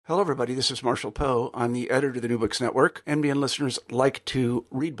Hello, everybody. This is Marshall Poe. I'm the editor of the New Books Network. NBN listeners like to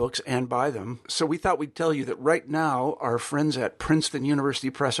read books and buy them. So we thought we'd tell you that right now, our friends at Princeton University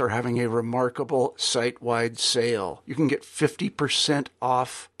Press are having a remarkable site-wide sale. You can get 50%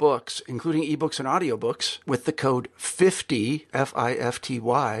 off books, including ebooks and audiobooks, with the code 50,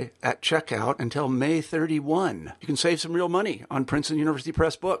 F-I-F-T-Y, at checkout until May 31. You can save some real money on Princeton University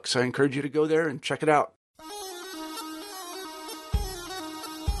Press books. I encourage you to go there and check it out.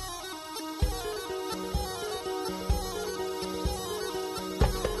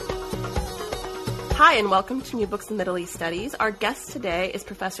 Hi, and welcome to New Books in Middle East Studies. Our guest today is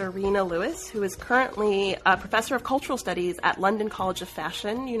Professor Rena Lewis, who is currently a professor of cultural studies at London College of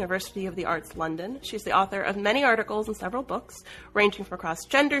Fashion, University of the Arts, London. She's the author of many articles and several books, ranging from across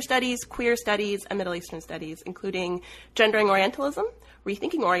gender studies, queer studies, and Middle Eastern studies, including Gendering Orientalism,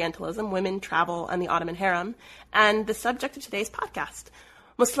 Rethinking Orientalism, Women, Travel, and the Ottoman Harem, and the subject of today's podcast,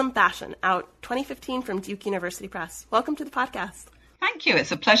 Muslim Fashion, out 2015 from Duke University Press. Welcome to the podcast. Thank you.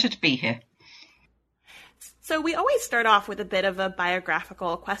 It's a pleasure to be here. So we always start off with a bit of a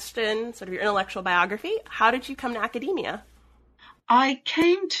biographical question, sort of your intellectual biography. How did you come to academia? I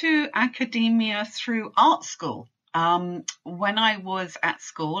came to academia through art school. When I was at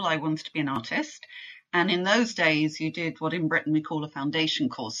school, I wanted to be an artist. And in those days, you did what in Britain we call a foundation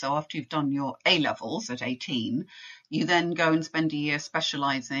course. So after you've done your A-levels at 18, you then go and spend a year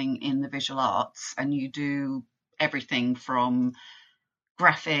specializing in the visual arts. And you do everything from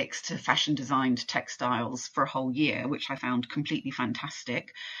graphics to fashion design to textiles for a whole year, which I found completely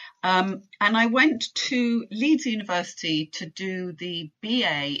fantastic. And I went to Leeds University to do the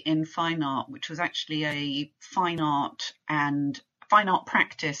BA in fine art, which was actually a fine art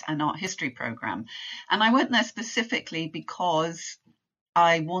practice and art history program. And I went there specifically because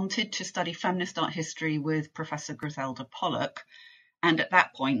I wanted to study feminist art history with Professor Griselda Pollock. And at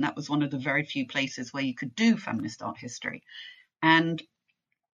that point, that was one of the very few places where you could do feminist art history. And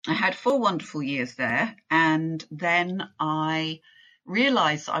I had 4 wonderful years there, and then I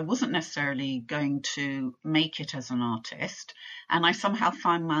realized I wasn't necessarily going to make it as an artist, and I somehow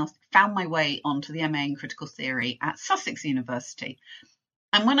found my way onto the MA in Critical Theory at Sussex University.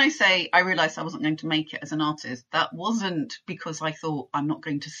 And when I say I realized I wasn't going to make it as an artist, that wasn't because I thought I'm not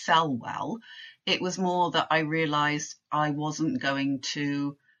going to sell well. It was more that I realized I wasn't going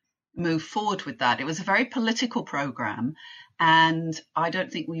to move forward with that. It was a very political program, and I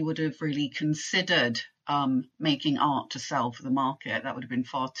don't think we would have really considered making art to sell for the market. That would have been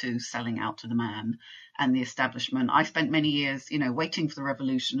far too selling out to the man and the establishment. I spent many years, waiting for the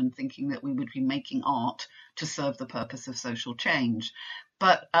revolution and thinking that we would be making art to serve the purpose of social change.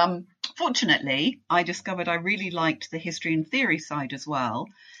 But fortunately, I discovered I really liked the history and theory side as well.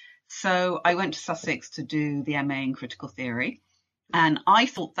 So I went to Sussex to do the MA in Critical Theory. And I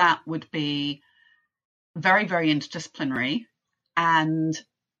thought that would be very, very interdisciplinary. And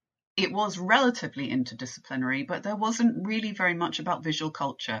it was relatively interdisciplinary, but there wasn't really very much about visual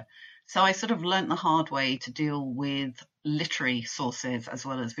culture. So I sort of learnt the hard way to deal with literary sources as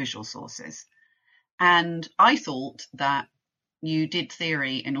well as visual sources. And I thought that you did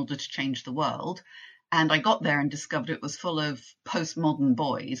theory in order to change the world. And I got there and discovered it was full of postmodern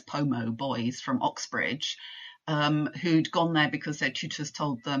boys, POMO boys from Oxbridge, who'd gone there because their tutors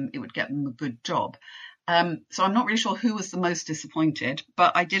told them it would get them a good job. So I'm not really sure who was the most disappointed,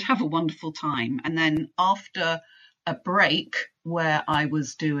 but I did have a wonderful time. And then after a break where I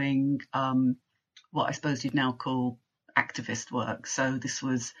was doing what I suppose you'd now call activist work. So this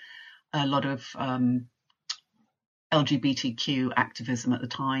was a lot of LGBTQ activism at the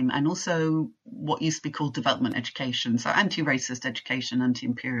time, and also what used to be called development education. So anti-racist education,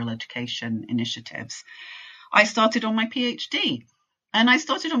 anti-imperial education initiatives. I started on my PhD. And I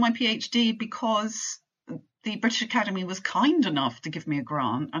started on my PhD because the British Academy was kind enough to give me a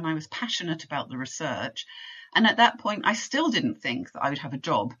grant, and I was passionate about the research. And at that point, I still didn't think that I would have a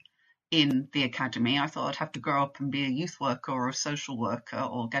job in the academy. I thought I'd have to grow up and be a youth worker or a social worker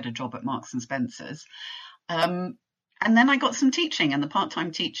or get a job at Marks and Spencer's. And then I got some teaching, and the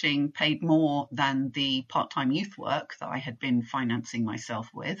part-time teaching paid more than the part-time youth work that I had been financing myself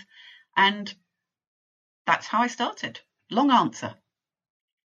with. And that's how I started. Long answer.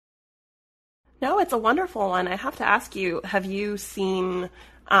 No, it's a wonderful one. I have to ask you, have you seen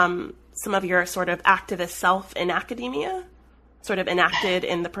some of your sort of activist self in academia, sort of enacted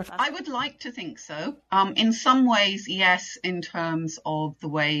in the profession? I would like to think so. In some ways, yes, in terms of the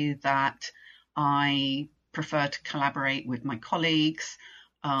way that I prefer to collaborate with my colleagues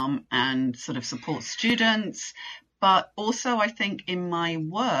and sort of support students. But also, I think in my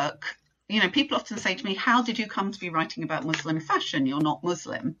work, people often say to me, how did you come to be writing about Muslim fashion? You're not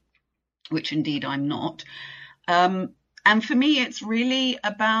Muslim, which indeed I'm not. And for me, it's really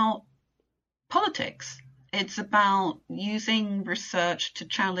about politics. It's about using research to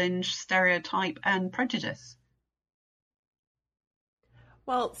challenge stereotype and prejudice.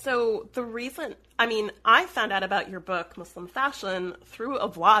 Well, so the reason, I found out about your book, Muslim Fashion, through a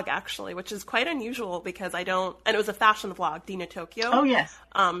vlog, actually, which is quite unusual because and it was a fashion vlog, Dina Tokyo. Oh, yes.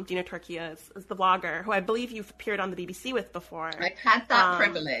 Dina Turkia is the vlogger, who I believe you've appeared on the BBC with before. I've had that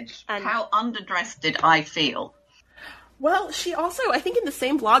privilege. And how underdressed did I feel? Well, she also, I think in the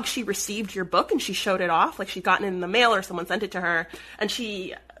same vlog, she received your book and she showed it off, like she'd gotten it in the mail or someone sent it to her. And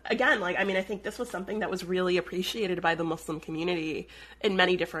she, again, I think this was something that was really appreciated by the Muslim community in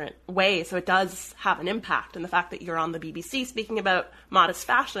many different ways. So it does have an impact. And the fact that you're on the BBC speaking about modest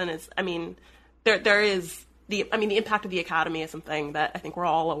fashion is, there is the impact of the Academy is something that I think we're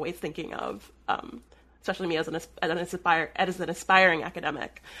all always thinking of, especially me as an aspiring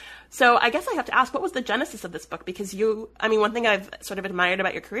academic. So I guess I have to ask, what was the genesis of this book? Because one thing I've sort of admired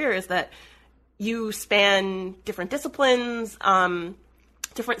about your career is that you span different disciplines,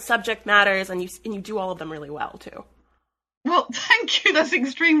 different subject matters, and you do all of them really well too. Well, thank you. That's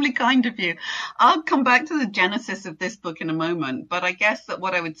extremely kind of you. I'll come back to the genesis of this book in a moment, but I guess that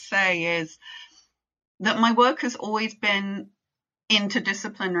what I would say is that my work has always been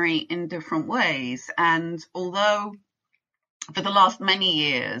interdisciplinary in different ways. And although for the last many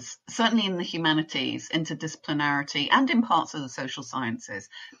years, certainly in the humanities, interdisciplinarity, and in parts of the social sciences,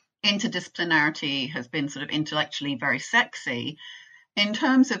 interdisciplinarity has been sort of intellectually very sexy. In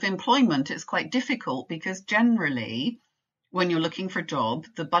terms of employment, it's quite difficult because generally, when you're looking for a job,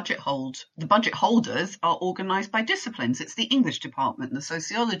 the budget holders are organized by disciplines. It's the English department, the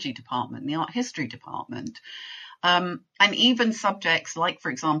sociology department, the art history department. And even subjects like, for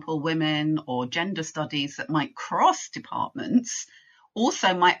example, women or gender studies that might cross departments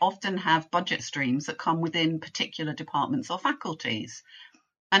also might often have budget streams that come within particular departments or faculties.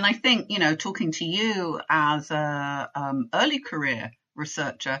 And I think, talking to you as a early career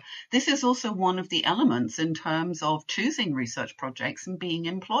researcher, this is also one of the elements in terms of choosing research projects and being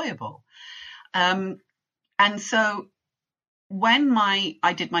employable. And so when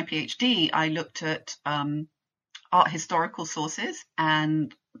I did my PhD, I looked at art historical sources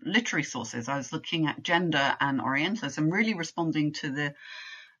and literary sources. I was looking at gender and Orientalism, really responding to the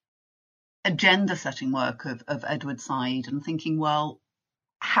agenda setting work of Edward Said and thinking, well,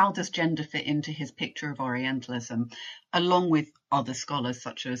 how does gender fit into his picture of Orientalism, along with other scholars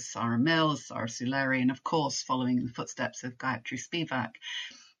such as Sarah Mills, Sarah Suleri, and of course, following in the footsteps of Gayatri Spivak.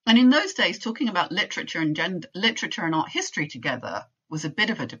 And in those days, talking about literature and art history together was a bit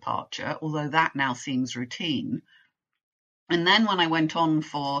of a departure, although that now seems routine. And then when I went on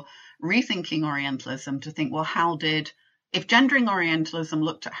for rethinking Orientalism to think, well, if gendering Orientalism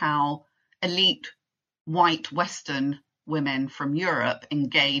looked at how elite white Western women from Europe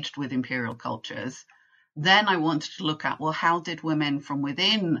engaged with imperial cultures, then I wanted to look at, well, how did women from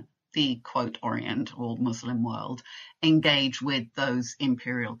within the quote Orient or Muslim world engage with those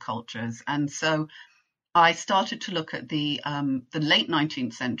imperial cultures? And so I started to look at the late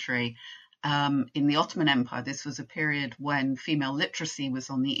 19th century. In the Ottoman Empire, this was a period when female literacy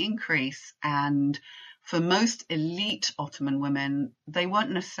was on the increase, and for most elite Ottoman women, they weren't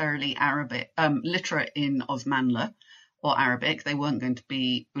necessarily literate in Osmanli or Arabic. They weren't going to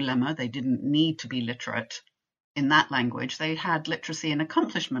be ulema. They didn't need to be literate in that language. They had literacy in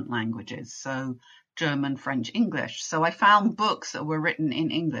accomplishment languages, so German, French, English. So I found books that were written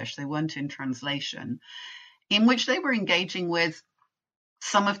in English, they weren't in translation, in which they were engaging with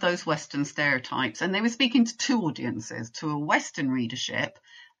some of those Western stereotypes. And they were speaking to two audiences, to a Western readership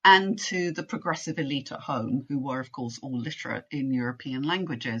and to the progressive elite at home, who were, of course, all literate in European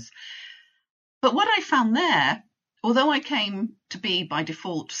languages. But what I found there, although I came to be by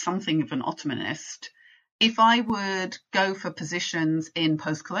default something of an Ottomanist, if I would go for positions in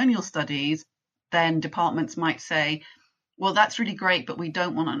post-colonial studies, then departments might say, well, that's really great, but we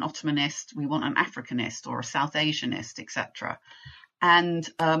don't want an Ottomanist, we want an Africanist or a South Asianist, etc. And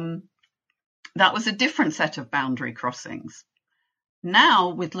that was a different set of boundary crossings. Now,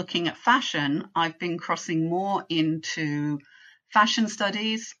 with looking at fashion, I've been crossing more into fashion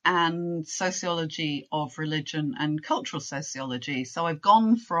studies and sociology of religion and cultural sociology. So I've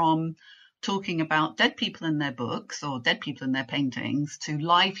gone from talking about dead people in their books or dead people in their paintings to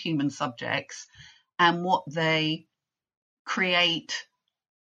live human subjects and what they create,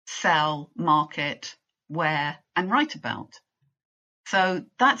 sell, market, wear, and write about. So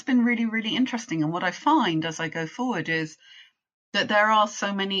that's been really, really interesting. And what I find as I go forward is that there are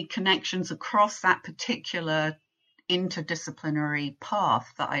so many connections across that particular interdisciplinary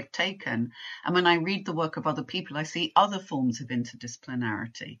path that I've taken. And when I read the work of other people, I see other forms of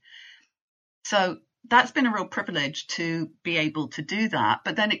interdisciplinarity. So that's been a real privilege to be able to do that.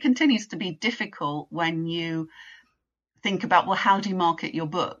 But then it continues to be difficult when you think about, well, how do you market your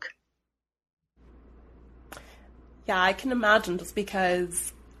book? Yeah, I can imagine, just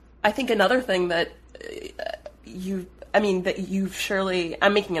because I think another thing that you've surely,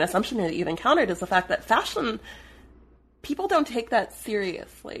 I'm making an assumption here that you've encountered, is the fact that fashion, people don't take that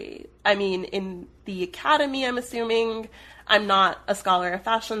seriously. I mean, in the academy, I'm assuming, I'm not a scholar of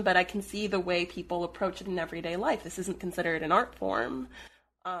fashion, but I can see the way people approach it in everyday life. This isn't considered an art form.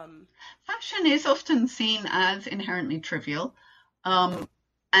 Fashion is often seen as inherently trivial.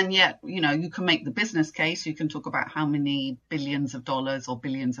 And yet, you can make the business case. You can talk about how many billions of dollars or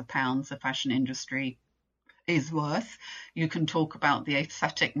billions of pounds the fashion industry is worth. You can talk about the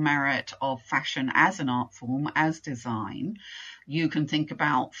aesthetic merit of fashion as an art form, as design. You can think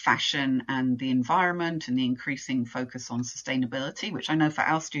about fashion and the environment and the increasing focus on sustainability, which I know for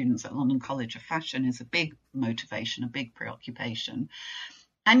our students at London College of Fashion is a big motivation, a big preoccupation.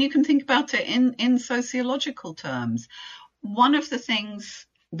 And you can think about it in sociological terms. One of the things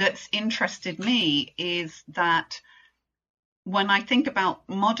that's interested me is that when I think about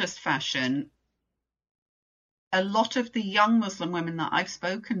modest fashion, a lot of the young Muslim women that I've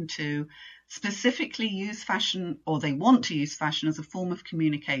spoken to specifically use fashion, or they want to use fashion as a form of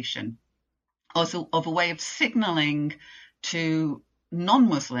communication, also of a way of signaling to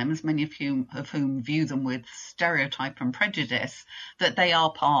non-Muslims, many of whom view them with stereotype and prejudice, that they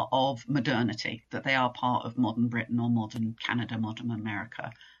are part of modernity, that they are part of modern Britain or modern Canada, modern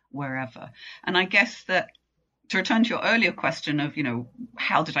America, wherever. And I guess that, to return to your earlier question of,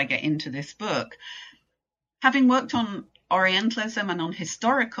 how did I get into this book? Having worked on Orientalism and on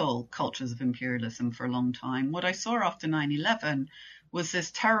historical cultures of imperialism for a long time, what I saw after 9/11 was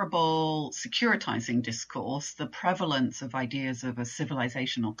this terrible securitizing discourse, the prevalence of ideas of a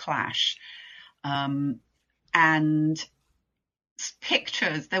civilizational clash, and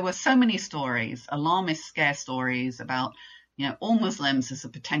pictures. There were so many stories, alarmist scare stories about, all Muslims as a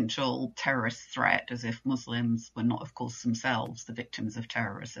potential terrorist threat, as if Muslims were not, of course, themselves the victims of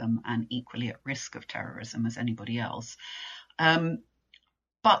terrorism and equally at risk of terrorism as anybody else.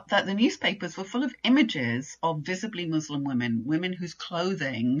 But that the newspapers were full of images of visibly Muslim women whose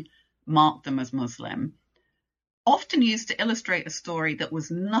clothing marked them as Muslim, often used to illustrate a story that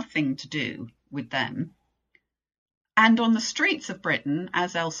was nothing to do with them. And on the streets of Britain,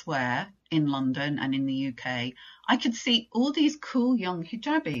 as elsewhere, in London and in the UK, I could see all these cool young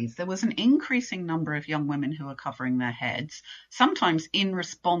hijabis. There was an increasing number of young women who were covering their heads, sometimes in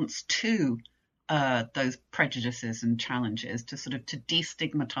response to those prejudices and challenges, to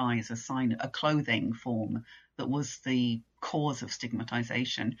destigmatize a clothing form that was the cause of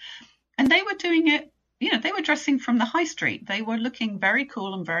stigmatization. And they were doing it, they were dressing from the high street. They were looking very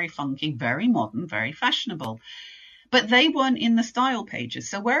cool and very funky, very modern, very fashionable. But they weren't in the style pages.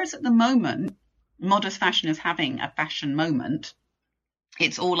 So whereas at the moment, modest fashion is having a fashion moment,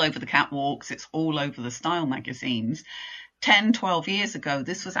 it's all over the catwalks, it's all over the style magazines. 10, 12 years ago,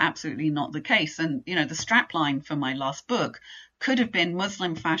 this was absolutely not the case. And, the strapline for my last book could have been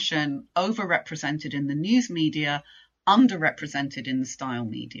Muslim fashion overrepresented in the news media, underrepresented in the style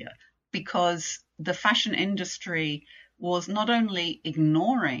media, because the fashion industry was not only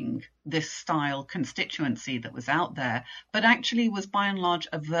ignoring this style constituency that was out there, but actually was by and large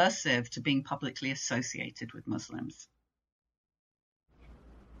aversive to being publicly associated with Muslims.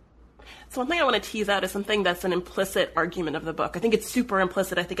 So one thing I want to tease out is something that's an implicit argument of the book. I think it's super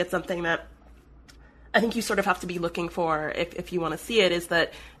implicit. I think it's something that I think you sort of have to be looking for if you want to see it, is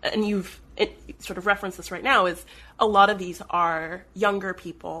that, and you've sort of referenced this right now, is a lot of these are younger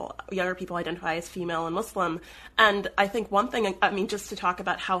people identify as female and Muslim. And I think one thing, just to talk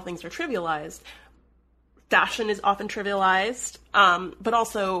about how things are trivialized, fashion is often trivialized, but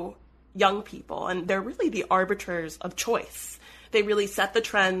also young people, and they're really the arbiters of choice. They really set the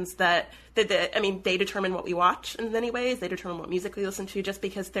trends they determine what we watch in many ways. They determine what music we listen to, just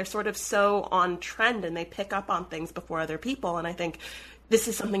because they're sort of so on trend and they pick up on things before other people. And I think this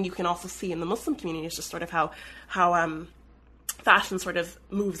is something you can also see in the Muslim community, is just sort of how fashion sort of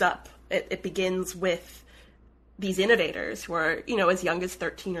moves up. It begins with these innovators who are, as young as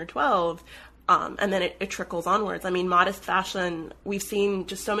 13 or 12, and then it trickles onwards. Modest fashion, we've seen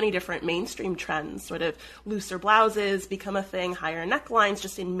just so many different mainstream trends, sort of looser blouses become a thing, higher necklines,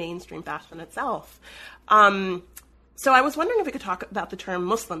 just in mainstream fashion itself. So I was wondering if we could talk about the term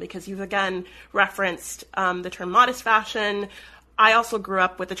Muslim, because you've again referenced the term modest fashion. I also grew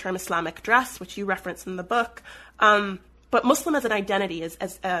up with the term Islamic dress, which you reference in the book. But Muslim as an identity,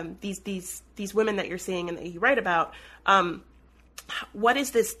 as these women that you're seeing and that you write about, what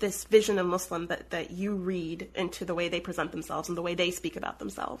is this vision of Muslim that you read into the way they present themselves and the way they speak about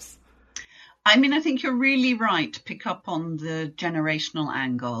themselves? I mean, I think you're really right to pick up on the generational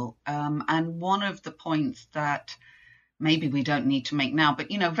angle. And one of the points that maybe we don't need to make now,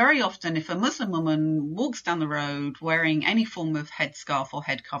 but, very often if a Muslim woman walks down the road wearing any form of headscarf or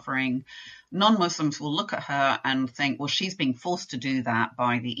head covering, non-Muslims will look at her and think, well, she's being forced to do that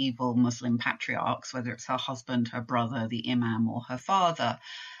by the evil Muslim patriarchs, whether it's her husband, her brother, the imam, or her father.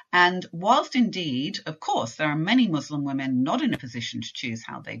 And whilst indeed, of course, there are many Muslim women not in a position to choose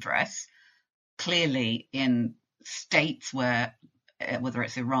how they dress, clearly in states where, whether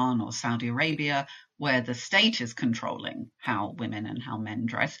it's Iran or Saudi Arabia, where the state is controlling how women and how men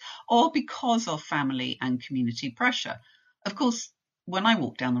dress, or because of family and community pressure. Of course, when I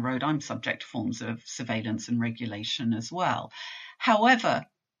walk down the road, I'm subject to forms of surveillance and regulation as well. However,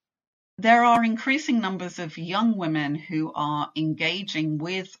 there are increasing numbers of young women who are engaging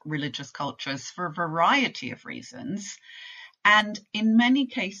with religious cultures for a variety of reasons. And in many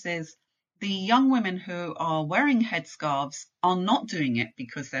cases, the young women who are wearing headscarves are not doing it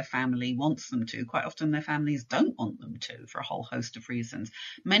because their family wants them to. Quite often their families don't want them to for a whole host of reasons.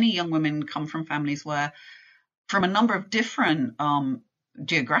 Many young women come from families where, from a number of different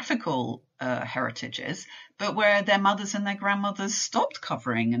geographical heritages, but where their mothers and their grandmothers stopped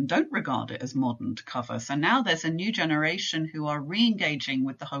covering and don't regard it as modern to cover. So now there's a new generation who are re-engaging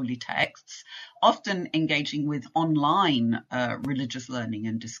with the holy texts, often engaging with online religious learning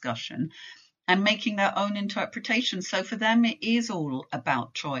and discussion, and making their own interpretation. So for them, it is all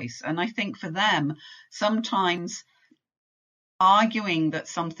about choice. And I think for them, sometimes arguing that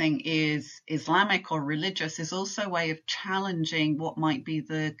something is Islamic or religious is also a way of challenging what might be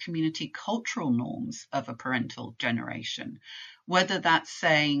the community cultural norms of a parental generation. Whether that's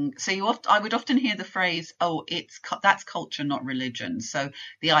saying, I would often hear the phrase, oh, that's culture, not religion. So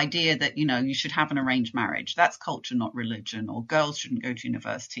the idea that, you should have an arranged marriage, that's culture, not religion. Or girls shouldn't go to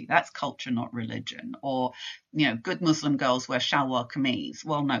university, that's culture, not religion. Or, good Muslim girls wear shalwar kameez.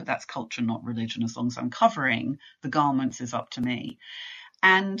 Well, no, that's culture, not religion. As long as I'm covering the garments is up to me.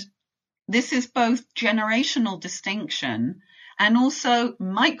 And this is both generational distinction and also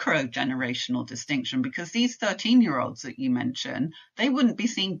micro-generational distinction, because these 13-year-olds that you mention, they wouldn't be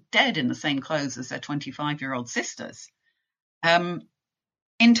seen dead in the same clothes as their 25-year-old sisters.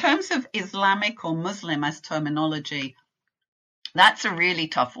 In terms of Islamic or Muslim as terminology, that's a really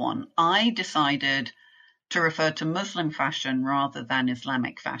tough one. I decided to refer to Muslim fashion rather than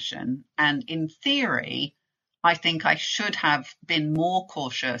Islamic fashion. And in theory, I think I should have been more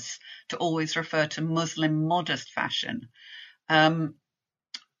cautious to always refer to Muslim modest fashion.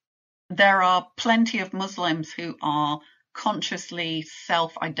 There are plenty of Muslims who are consciously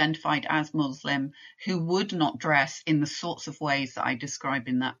self-identified as Muslim who would not dress in the sorts of ways that I describe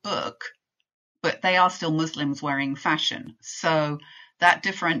in that book, but they are still Muslims wearing fashion. So that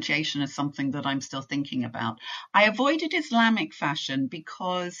differentiation is something that I'm still thinking about. I avoided Islamic fashion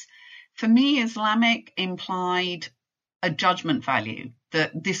because for me, Islamic implied a judgment value,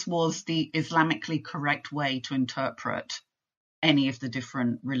 that this was the Islamically correct way to interpret any of the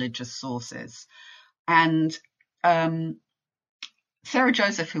different religious sources. And Sarah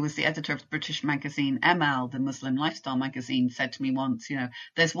Joseph, who was the editor of the British magazine Amal, the Muslim lifestyle magazine, said to me once,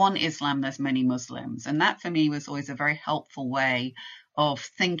 there's one Islam, there's many Muslims. And that for me was always a very helpful way of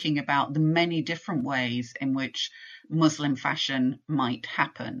thinking about the many different ways in which Muslim fashion might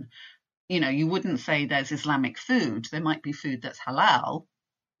happen. You wouldn't say there's Islamic food. There might be food that's halal,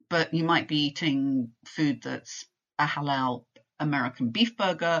 but you might be eating food that's a halal American beef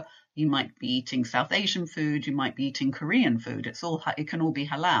burger. You might be eating South Asian food. You might be eating Korean food. It can all be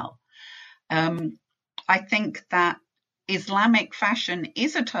halal. I think that Islamic fashion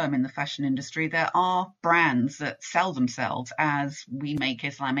is a term in the fashion industry. There are brands that sell themselves as we make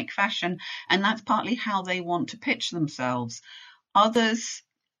Islamic fashion, and that's partly how they want to pitch themselves. Others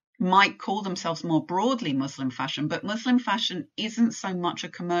might call themselves more broadly Muslim fashion, but Muslim fashion isn't so much a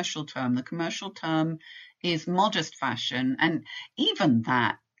commercial term. The commercial term is modest fashion, and even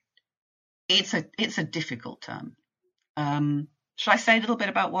that, it's a difficult term. Should I say a little bit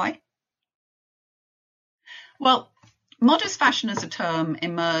about why? Well, modest fashion as a term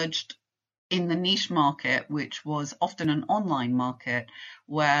emerged in the niche market, which was often an online market,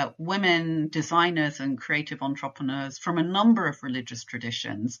 where women designers and creative entrepreneurs from a number of religious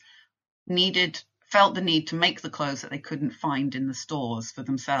traditions felt the need to make the clothes that they couldn't find in the stores for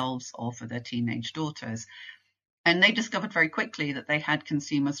themselves or for their teenage daughters. And they discovered very quickly that they had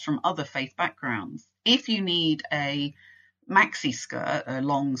consumers from other faith backgrounds. If you need a maxi skirt, a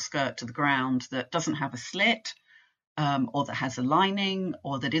long skirt to the ground that doesn't have a slit, or that has a lining,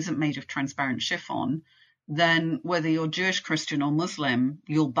 or that isn't made of transparent chiffon, then whether you're Jewish, Christian, or Muslim,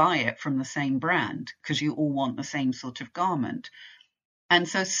 you'll buy it from the same brand because you all want the same sort of garment. And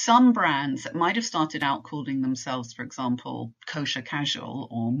so some brands that might have started out calling themselves, for example, kosher casual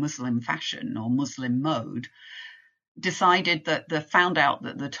or Muslim fashion or Muslim mode, decided that found out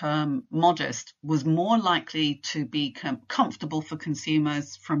that the term modest was more likely to be comfortable for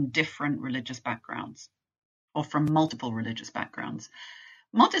consumers from different religious backgrounds or from multiple religious backgrounds.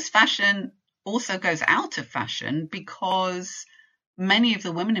 Modest fashion also goes out of fashion because many of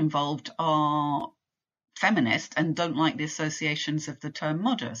the women involved are feminist and don't like the associations of the term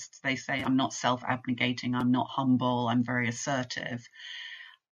modest. They say, I'm not self-abnegating, I'm not humble, I'm very assertive.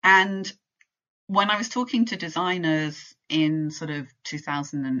 And when I was talking to designers in sort of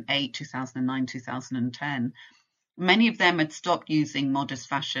 2008, 2009, 2010, many of them had stopped using modest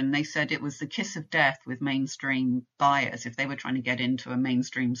fashion. They said it was the kiss of death with mainstream buyers. If they were trying to get into a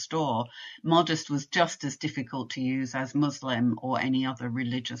mainstream store, modest was just as difficult to use as Muslim or any other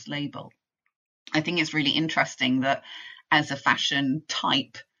religious label. I think it's really interesting that as a fashion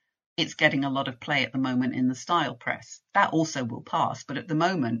type, it's getting a lot of play at the moment in the style press. That also will pass. But at the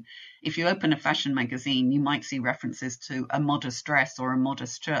moment, if you open a fashion magazine, you might see references to a modest dress or a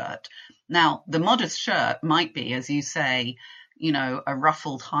modest shirt. Now, the modest shirt might be, as you say, you know, a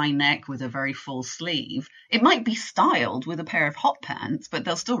ruffled high neck with a very full sleeve. It might be styled with a pair of hot pants, but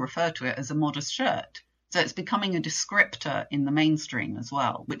they'll still refer to it as a modest shirt. So it's becoming a descriptor in the mainstream as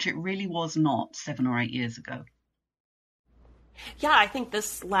well, which it really was not 7 or 8 years ago. Yeah, I think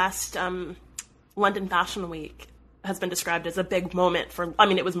this last London Fashion Week has been described as a big moment for, I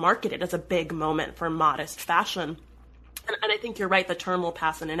mean, it was marketed as a big moment for modest fashion. And I think you're right, the term will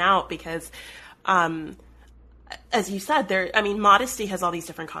pass in and out because, as you said, modesty has all these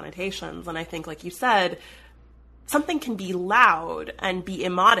different connotations. And I think, like you said, something can be loud and be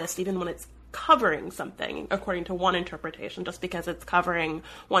immodest even when it's covering something, according to one interpretation. Just because it's covering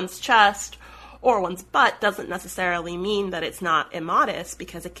one's chest or one's butt doesn't necessarily mean that it's not immodest,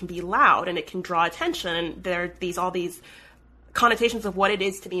 because it can be loud and it can draw attention. And there are all these connotations of what it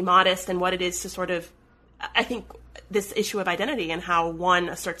is to be modest and what it is to sort of, I think, this issue of identity and how one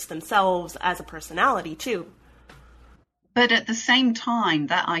asserts themselves as a personality too. But at the same time,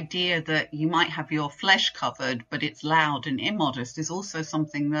 that idea that you might have your flesh covered, but it's loud and immodest is also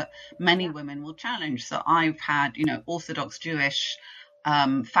something that many women will challenge. So I've had, Orthodox Jewish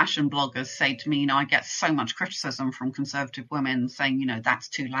fashion bloggers say to me, I get so much criticism from conservative women saying, that's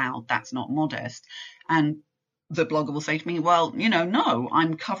too loud, that's not modest. And the blogger will say to me, well, no,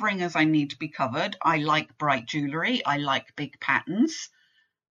 I'm covering as I need to be covered. I like bright jewelry. I like big patterns.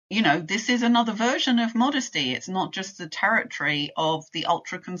 This is another version of modesty. It's not just the territory of the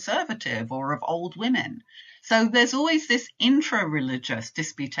ultra-conservative or of old women. So there's always this intra-religious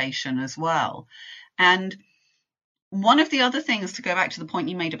disputation as well. And one of the other things, to go back to the point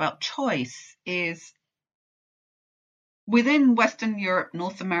you made about choice, is within Western Europe,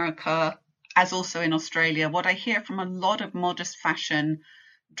 North America, as also in Australia, what I hear from a lot of modest fashion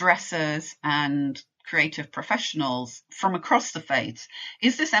dressers and creative professionals from across the faiths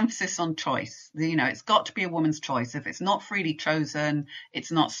is this emphasis on choice. It's got to be a woman's choice. If it's not freely chosen,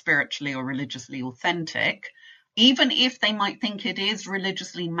 it's not spiritually or religiously authentic. Even if they might think it is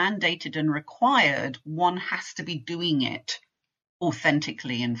religiously mandated and required, one has to be doing it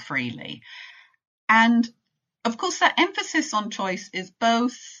authentically and freely. And of course, that emphasis on choice is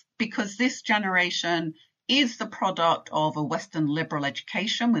both because this generation is the product of a Western liberal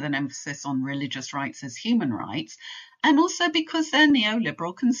education with an emphasis on religious rights as human rights, and also because they're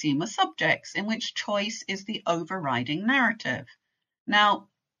neoliberal consumer subjects in which choice is the overriding narrative. Now,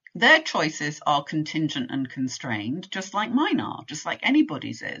 their choices are contingent and constrained, just like mine are, just like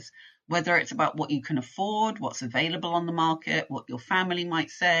anybody's is, whether it's about what you can afford, what's available on the market, what your family might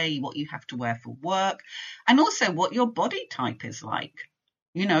say, what you have to wear for work, and also what your body type is like.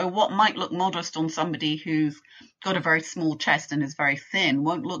 What might look modest on somebody who's got a very small chest and is very thin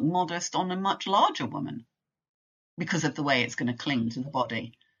won't look modest on a much larger woman because of the way it's going to cling to the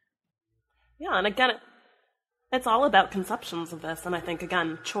body. Yeah, and again, it's all about conceptions of this. And I think,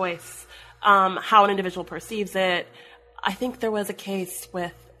 again, choice, how an individual perceives it. I think there was a case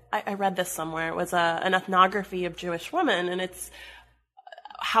with, I read this somewhere, it was an ethnography of Jewish women, and it's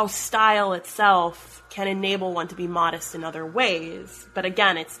how style itself can enable one to be modest in other ways. But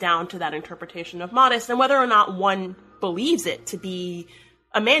again, it's down to that interpretation of modest and whether or not one believes it to be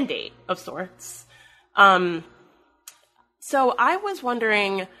a mandate of sorts. So I was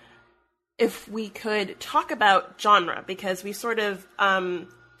wondering if we could talk about genre, because we sort of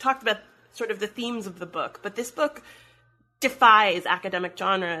talked about sort of the themes of the book, but this book defies academic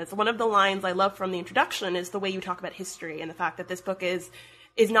genres. One of the lines I love from the introduction is the way you talk about history and the fact that this book is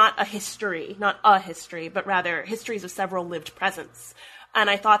not a history, but rather histories of several lived presents. And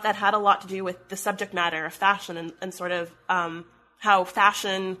I thought that had a lot to do with the subject matter of fashion and sort of how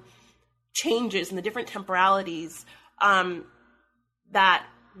fashion changes in the different temporalities that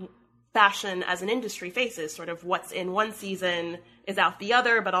fashion as an industry faces. Sort of what's in one season is out the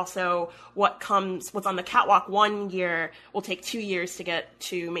other, but also what's on the catwalk one year will take 2 years to get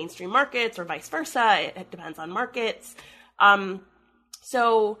to mainstream markets, or vice versa. It depends on markets.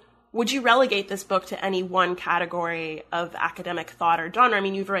 So would you relegate this book to any one category of academic thought or genre? I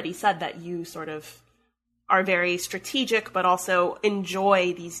mean, you've already said that you sort of are very strategic, but also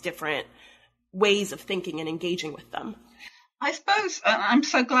enjoy these different ways of thinking and engaging with them. I suppose I'm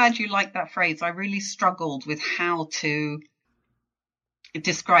so glad you like that phrase. I really struggled with how to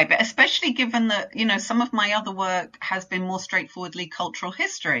describe it, especially given that, you know, some of my other work has been more straightforwardly cultural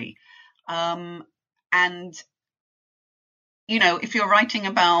history. And, you know, if you're writing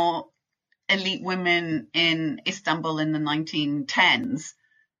about elite women in Istanbul in the 1910s,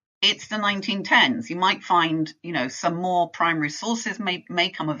 it's the 1910s. You might find, you know, some more primary sources may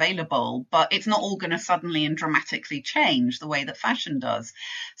come available, but it's not all going to suddenly and dramatically change the way that fashion does.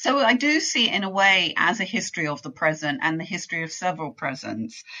 So I do see it in a way as a history of the present and the history of several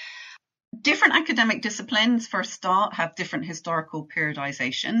presents. Different academic disciplines, for a start, have different historical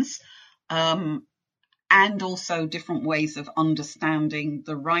periodizations, and also different ways of understanding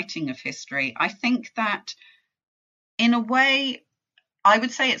the writing of history. I think that in a way, I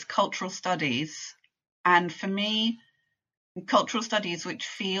would say it's cultural studies. And for me, cultural studies, which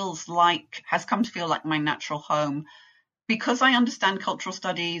has come to feel like my natural home, because I understand cultural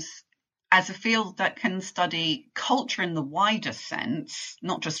studies as a field that can study culture in the wider sense,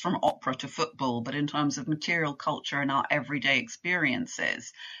 not just from opera to football, but in terms of material culture and our everyday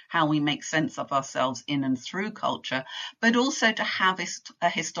experiences, how we make sense of ourselves in and through culture, but also to have a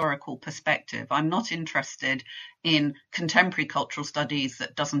historical perspective. I'm not interested in contemporary cultural studies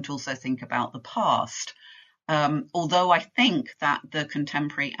that doesn't also think about the past. Although I think that the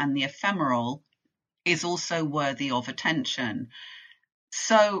contemporary and the ephemeral is also worthy of attention.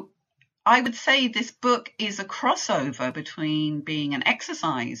 So I would say this book is a crossover between being an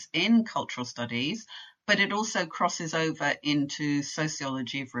exercise in cultural studies, but it also crosses over into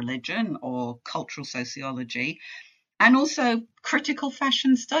sociology of religion or cultural sociology, and also critical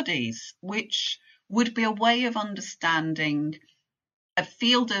fashion studies, which would be a way of understanding a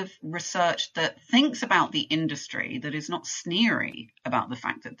field of research that thinks about the industry, that is not sneery about the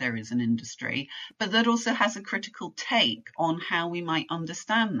fact that there is an industry, but that also has a critical take on how we might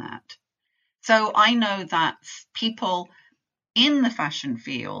understand that. So I know that people in the fashion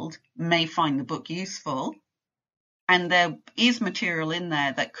field may find the book useful, and there is material in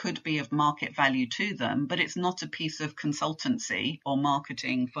there that could be of market value to them, but it's not a piece of consultancy or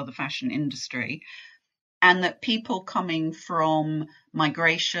marketing for the fashion industry. And that people coming from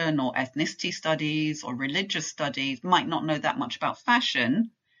migration or ethnicity studies or religious studies might not know that much about fashion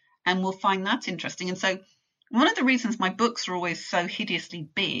and will find that interesting. And so one of the reasons my books are always so hideously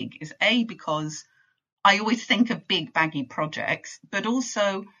big is because I always think of big baggy projects, but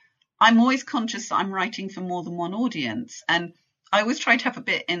also I'm always conscious that I'm writing for more than one audience. And I always try to have a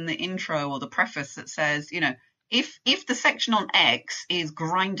bit in the intro or the preface that says, you know, if the section on X is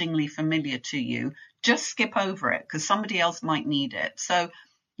grindingly familiar to you, just skip over it because somebody else might need it. So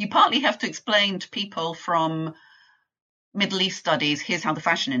you partly have to explain to people from Middle East studies, here's how the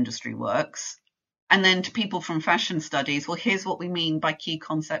fashion industry works. And then to people from fashion studies, well, here's what we mean by key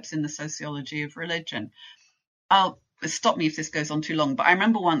concepts in the sociology of religion. Stop me if this goes on too long, but I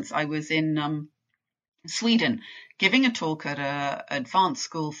remember once I was in Sweden giving a talk at an advanced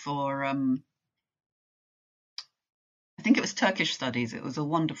school for, I think it was Turkish studies. It was a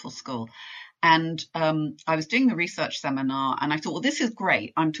wonderful school. And I was doing the research seminar and I thought, well, this is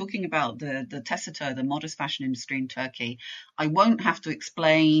great. I'm talking about the Tessitur, the modest fashion industry in Turkey. I won't have to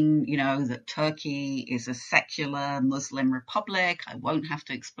explain, you know, that Turkey is a secular Muslim republic. I won't have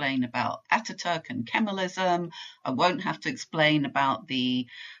to explain about Ataturk and Kemalism. I won't have to explain about the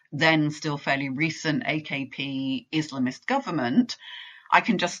then still fairly recent AKP Islamist government. I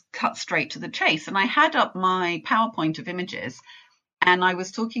can just cut straight to the chase. And I had up my PowerPoint of images. And I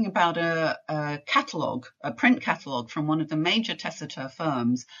was talking about a catalogue, a print catalogue from one of the major Tessitur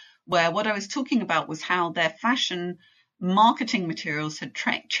firms, where what I was talking about was how their fashion marketing materials had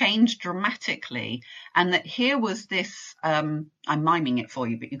changed dramatically, and that here was this, I'm miming it for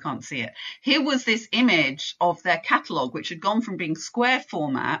you, but you can't see it. Here was this image of their catalogue, which had gone from being square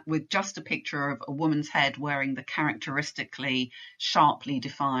format with just a picture of a woman's head wearing the characteristically sharply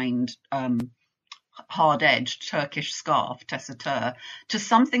defined hard-edged Turkish scarf, tessitör, to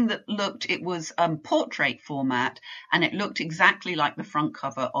something that it was portrait format, and it looked exactly like the front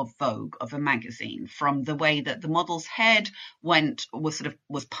cover of Vogue, of a magazine, from the way that the model's head was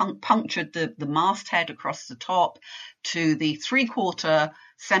punctured the masthead across the top, to the three-quarter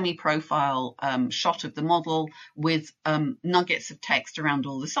semi-profile shot of the model with nuggets of text around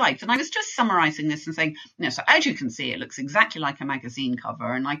all the sides. And I was just summarizing this and saying, so as you can see, it looks exactly like a magazine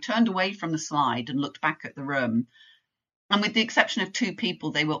cover. And I turned away from the slide and looked back at the room. And with the exception of two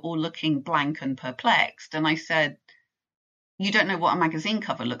people, they were all looking blank and perplexed. And I said, you don't know what a magazine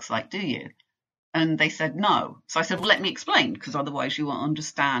cover looks like, do you? And they said no. So I said, well, let me explain, because otherwise you won't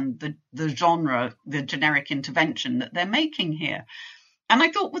understand the genre, the generic intervention that they're making here. And I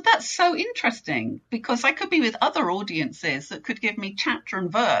thought, well, that's so interesting, because I could be with other audiences that could give me chapter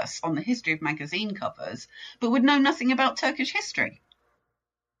and verse on the history of magazine covers, but would know nothing about Turkish history.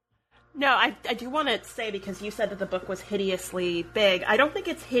 No, I do want to say, because you said that the book was hideously big, I don't think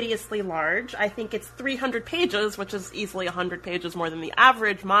it's hideously large. I think it's 300 pages, which is easily 100 pages more than the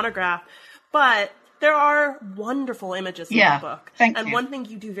average monograph. But there are wonderful images in the book. Thank you. One thing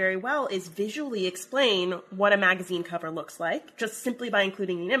you do very well is visually explain what a magazine cover looks like, just simply by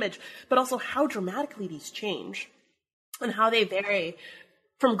including an image, but also how dramatically these change and how they vary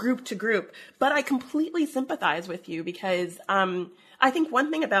from group to group. But I completely sympathize with you, because I think one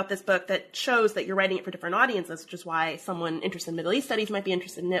thing about this book that shows that you're writing it for different audiences, which is why someone interested in Middle East studies might be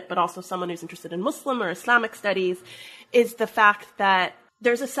interested in it, but also someone who's interested in Muslim or Islamic studies, is the fact that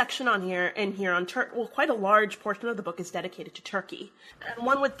there's a section on quite a large portion of the book is dedicated to Turkey. And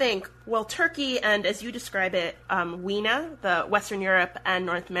one would think, well, Turkey and, as you describe it, WENA, the Western Europe and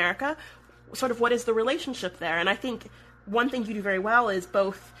North America, sort of what is the relationship there? And I think one thing you do very well is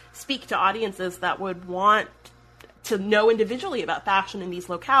both speak to audiences that would want to know individually about fashion in these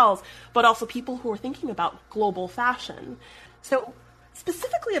locales, but also people who are thinking about global fashion. So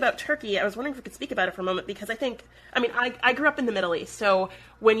specifically about Turkey, I was wondering if we could speak about it for a moment, because I grew up in the Middle East, so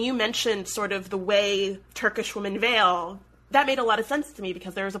when you mentioned sort of the way Turkish women veil, that made a lot of sense to me,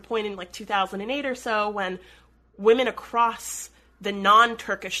 because there was a point in 2008 or so when women across the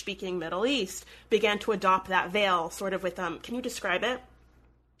non-Turkish speaking Middle East began to adopt that veil, sort of with, can you describe it?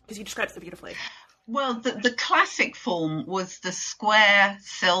 Because you describe it so beautifully. Well, the classic form was the square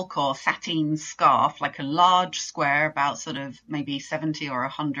silk or sateen scarf, like a large square, about sort of maybe 70 or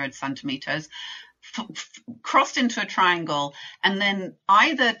 100 centimeters, crossed into a triangle, and then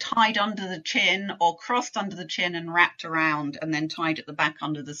either tied under the chin or crossed under the chin and wrapped around and then tied at the back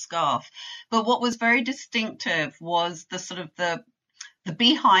under the scarf. But what was very distinctive was the sort of the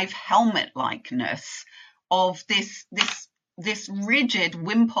beehive helmet-likeness of this rigid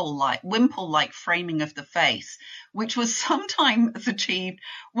wimple-like framing of the face, which was sometimes achieved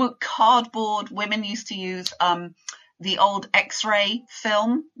with cardboard. Women used to use the old X-ray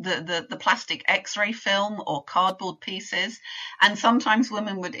film, the plastic X-ray film, or cardboard pieces. And sometimes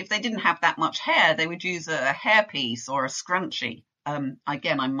women would, if they didn't have that much hair, they would use a hairpiece or a scrunchie.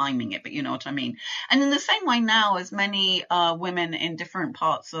 Again, I'm miming it, but you know what I mean. And in the same way now, as many women in different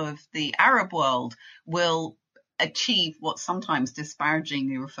parts of the Arab world will achieve what's sometimes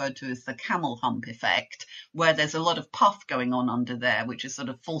disparagingly referred to as the camel hump effect, where there's a lot of puff going on under there, which is sort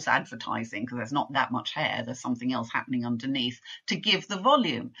of false advertising, because there's not that much hair, there's something else happening underneath to give the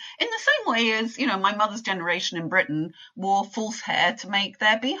volume. In the same way as, my mother's generation in Britain wore false hair to make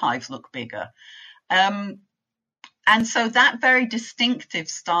their beehives look bigger. And so that very distinctive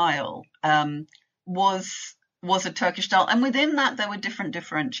style was a Turkish style. And within that, there were different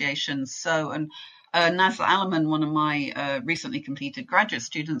differentiations. So, Nazlı Alaman, one of my recently completed graduate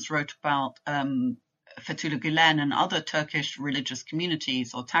students, wrote about Fethullah Gülen and other Turkish religious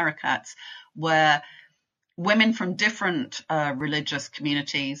communities or tarikats, where women from different religious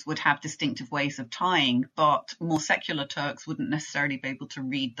communities would have distinctive ways of tying, but more secular Turks wouldn't necessarily be able to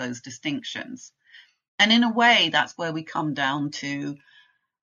read those distinctions. And in a way, that's where we come down to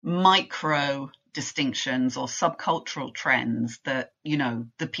micro distinctions or subcultural trends that,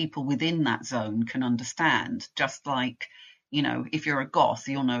 the people within that zone can understand. Just like, if you're a goth,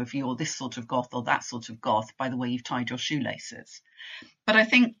 you'll know if you're this sort of goth or that sort of goth by the way you've tied your shoelaces. But I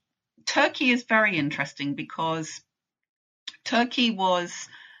think Turkey is very interesting, because Turkey was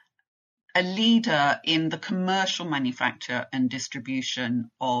a leader in the commercial manufacture and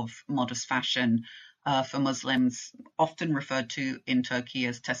distribution of modest fashion for Muslims, often referred to in Turkey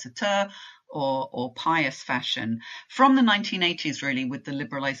as tesettür or pious fashion, from the 1980s, really, with the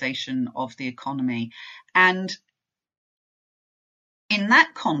liberalization of the economy. And in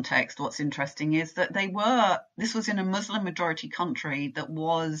that context, what's interesting is that this was in a Muslim majority country that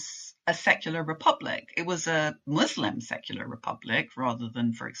was a secular republic. It was a Muslim secular republic rather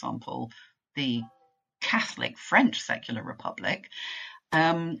than, for example, the Catholic French secular republic.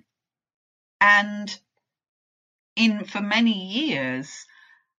 And for many years,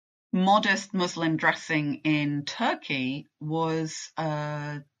 modest Muslim dressing in Turkey was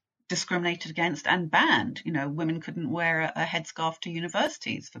discriminated against and banned. Women couldn't wear a headscarf to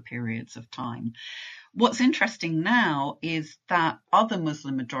universities for periods of time. What's interesting now is that other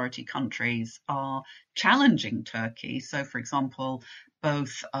Muslim majority countries are challenging Turkey. So, for example,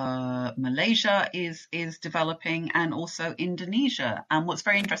 both Malaysia is developing and also Indonesia. And what's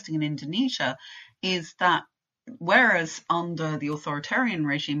very interesting in Indonesia is that whereas under the authoritarian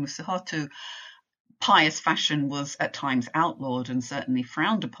regime of Suharto, pious fashion was at times outlawed and certainly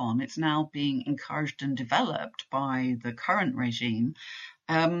frowned upon, it's now being encouraged and developed by the current regime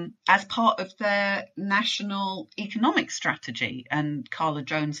as part of their national economic strategy. And Carla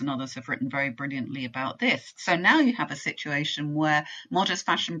Jones and others have written very brilliantly about this. So now you have a situation where modest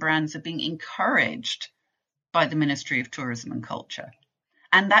fashion brands are being encouraged by the Ministry of Tourism and Culture.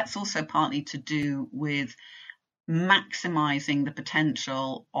 And that's also partly to do with maximizing the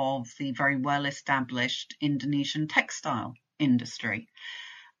potential of the very well-established Indonesian textile industry.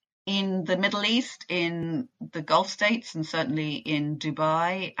 In the Middle East, in the Gulf states, and certainly in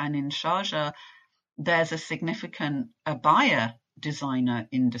Dubai and in Sharjah, there's a significant abaya designer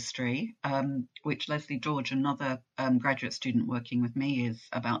industry, which Leslie George, another graduate student working with me, is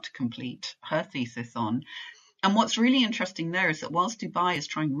about to complete her thesis on. And what's really interesting there is that whilst Dubai is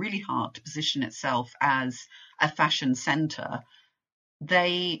trying really hard to position itself as a fashion center,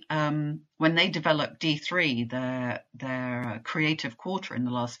 when they developed D3, their creative quarter in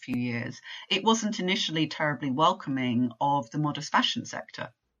the last few years, it wasn't initially terribly welcoming of the modest fashion sector.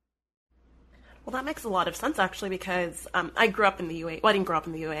 Well, that makes a lot of sense, actually, because I grew up in the UAE. Well, I didn't grow up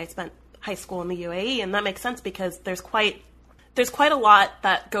in the UAE. I spent high school in the UAE, and that makes sense because there's quite a lot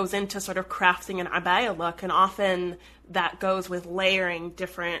that goes into sort of crafting an abaya look, and often that goes with layering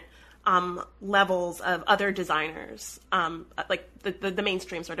different levels of other designers, like the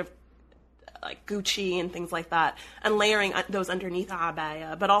mainstream sort of like Gucci and things like that, and layering those underneath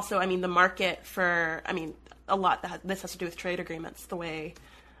abaya. But also, the market for, a lot this has to do with trade agreements, the way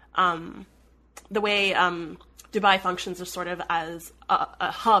Dubai functions is sort of as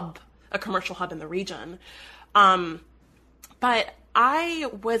a hub, a commercial hub in the region. But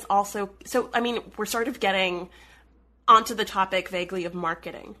I was also, we're sort of getting onto the topic vaguely of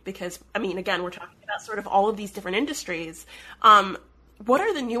marketing because, again, we're talking about sort of all of these different industries. What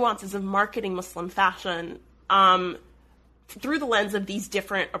are the nuances of marketing Muslim fashion through the lens of these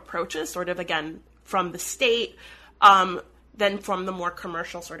different approaches, sort of, again, from the state, then from the more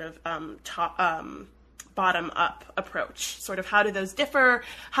commercial sort of bottom-up approach? Sort of how do those differ?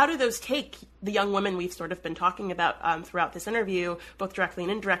 How do those take the young women we've sort of been talking about throughout this interview, both directly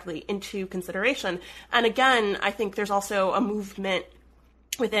and indirectly, into consideration? And again, I think there's also a movement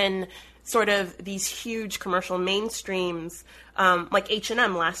within sort of these huge commercial mainstreams, like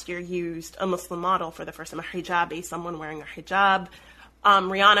H&M last year used a Muslim model for the first time, a hijabi, someone wearing a hijab.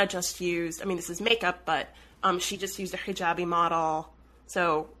 Rihanna just used, this is makeup, but she just used a hijabi model.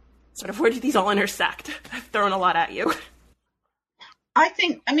 So sort of where do these all intersect? I've thrown a lot at you. I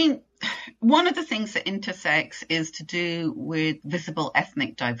think, one of the things that intersects is to do with visible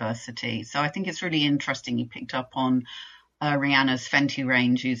ethnic diversity. So I think it's really interesting you picked up on Rihanna's Fenty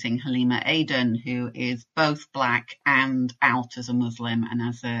range using Halima Aden, who is both black and out as a Muslim and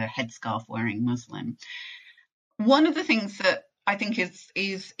as a headscarf wearing Muslim. One of the things that I think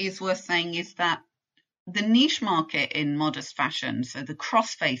is worth saying is that the niche market in modest fashion, so the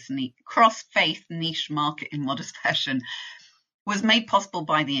cross-faith niche market in modest fashion, was made possible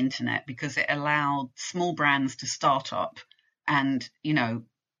by the internet because it allowed small brands to start up. And,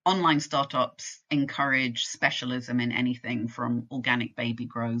 online startups encourage specialism in anything from organic baby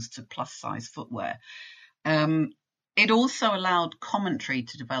grows to plus-size footwear. It also allowed commentary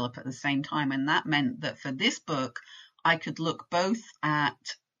to develop at the same time, and that meant that for this book, I could look both at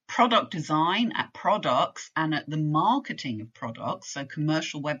product design, at products, and at the marketing of products, so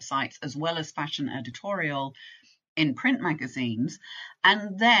commercial websites as well as fashion editorial in print magazines,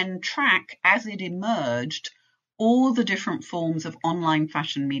 and then track as it emerged all the different forms of online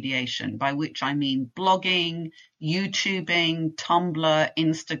fashion mediation, by which I mean blogging, YouTubing, Tumblr,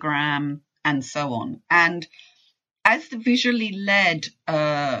 Instagram, and so on. And as the visually led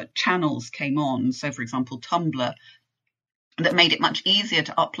channels came on, so for example, Tumblr, that made it much easier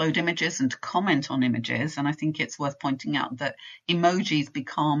to upload images and to comment on images. And I think it's worth pointing out that emojis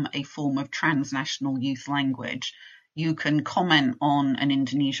become a form of transnational youth language. You can comment on an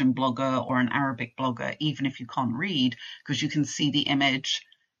Indonesian blogger or an Arabic blogger, even if you can't read, because you can see the image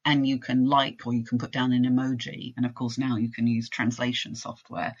and you can like, or you can put down an emoji. And of course, now you can use translation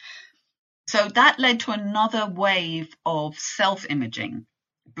software. So that led to another wave of self-imaging.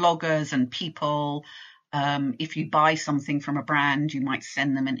 Bloggers and people, if you buy something from a brand, you might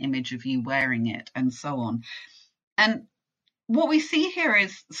send them an image of you wearing it, and so on. And what we see here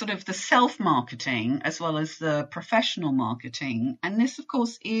is sort of the self-marketing as well as the professional marketing. And this, of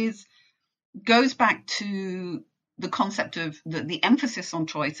course, goes back to the concept of the emphasis on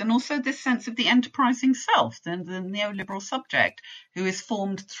choice, and also this sense of the enterprising self, the neoliberal subject, who is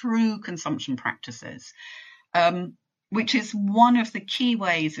formed through consumption practices, which is one of the key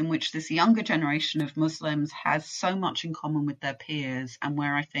ways in which this younger generation of Muslims has so much in common with their peers, and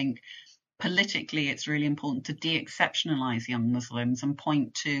where I think politically it's really important to de-exceptionalize young Muslims and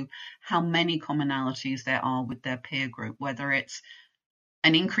point to how many commonalities there are with their peer group, whether it's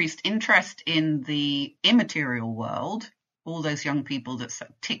an increased interest in the immaterial world, all those young people that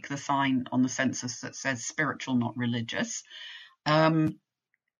tick the sign on the census that says spiritual, not religious,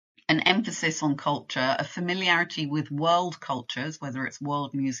 an emphasis on culture, a familiarity with world cultures, whether it's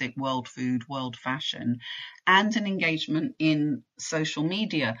world music, world food, world fashion, and an engagement in social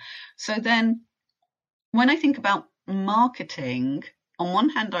media. So then when I think about marketing, on one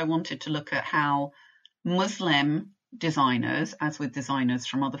hand, I wanted to look at how Muslim designers, as with designers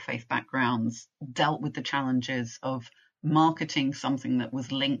from other faith backgrounds, dealt with the challenges of marketing something that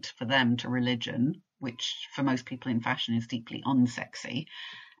was linked for them to religion, which for most people in fashion is deeply unsexy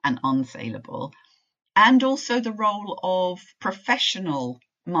and unsaleable, and also the role of professional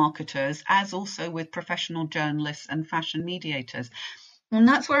marketers, as also with professional journalists and fashion mediators. And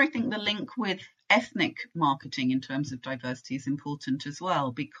that's where I think the link with ethnic marketing in terms of diversity is important as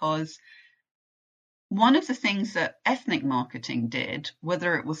well, because one of the things that ethnic marketing did,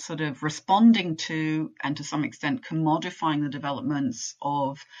 whether it was sort of responding to and to some extent commodifying the developments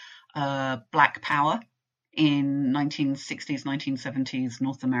of Black Power in 1960s, 1970s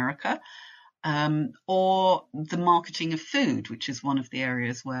North America, or the marketing of food, which is one of the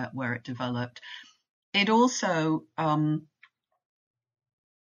areas where it developed, it also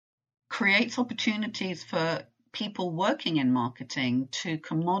creates opportunities for people working in marketing to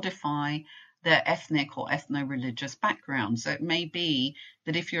commodify their ethnic or ethno-religious background. So it may be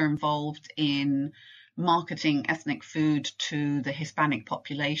that if you're involved in marketing ethnic food to the Hispanic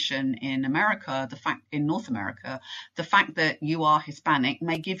population in America, in North America, the fact that you are Hispanic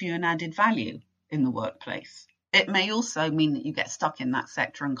may give you an added value in the workplace. It may also mean that you get stuck in that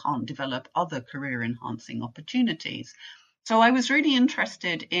sector and can't develop other career-enhancing opportunities. So I was really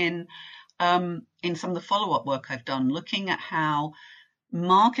interested in some of the follow-up work I've done, looking at how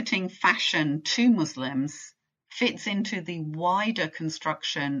marketing fashion to Muslims fits into the wider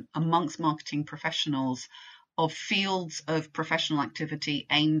construction amongst marketing professionals of fields of professional activity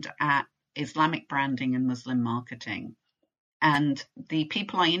aimed at Islamic branding and Muslim marketing. And the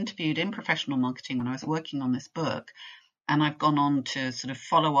people I interviewed in professional marketing when I was working on this book, and I've gone on to sort of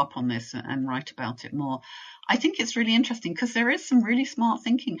follow up on this and write about it more, I think it's really interesting because there is some really smart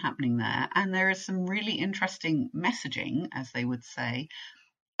thinking happening there, and there is some really interesting messaging, as they would say,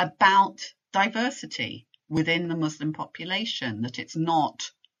 about diversity within the Muslim population, that it's not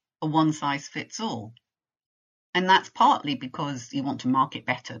a one-size-fits-all. And that's partly because you want to market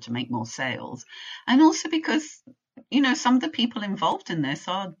better to make more sales, and also because, you know, some of the people involved in this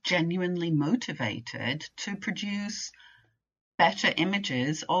are genuinely motivated to produce better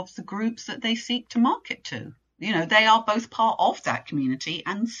images of the groups that they seek to market to. You know, they are both part of that community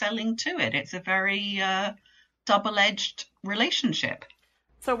and selling to it. It's a very double-edged relationship.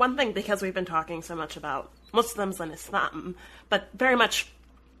 So one thing, because we've been talking so much about Muslims and Islam, but very much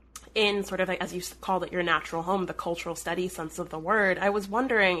in sort of, as you called it, your natural home, the cultural studies sense of the word, I was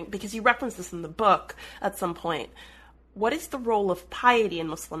wondering, because you reference this in the book at some point, what is the role of piety in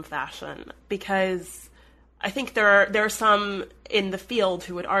Muslim fashion? Because I think there are some in the field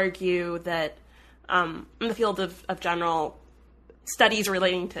who would argue that in the field of general studies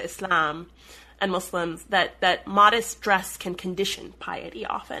relating to Islam and Muslims, that modest dress can condition piety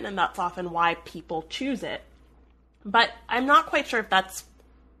often, and that's often why people choose it. But I'm not quite sure if that's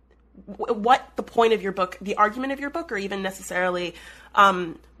what the point of your book, the argument of your book, or even necessarily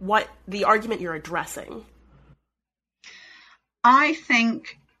what the argument you're addressing. I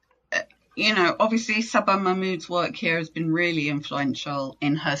think Obviously Sabaa Mahmood's work here has been really influential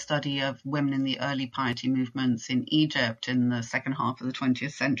in her study of women in the early piety movements in Egypt in the second half of the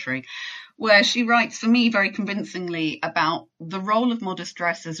 20th century, where she writes for me very convincingly about the role of modest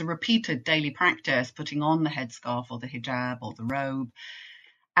dress as a repeated daily practice, putting on the headscarf or the hijab or the robe,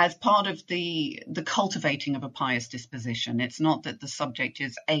 as part of the cultivating of a pious disposition. It's not that the subject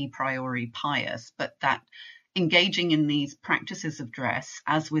is a priori pious, but that engaging in these practices of dress,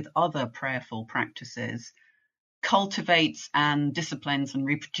 as with other prayerful practices, cultivates and disciplines and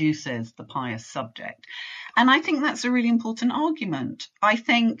reproduces the pious subject. And I think that's a really important argument. I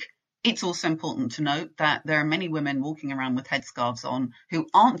think it's also important to note that there are many women walking around with headscarves on who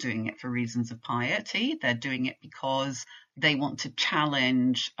aren't doing it for reasons of piety. They're doing it because they want to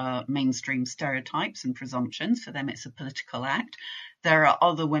challenge mainstream stereotypes and presumptions. For them, it's a political act. There are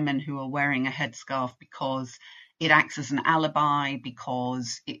other women who are wearing a headscarf because it acts as an alibi,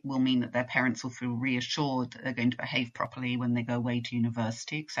 because it will mean that their parents will feel reassured that they're going to behave properly when they go away to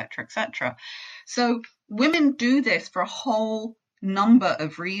university, etc., etc. So women do this for a whole number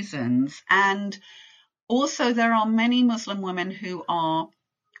of reasons. And also there are many Muslim women who are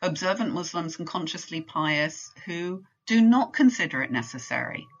observant Muslims and consciously pious who do not consider it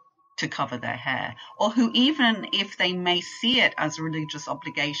necessary to cover their hair, or who, even if they may see it as a religious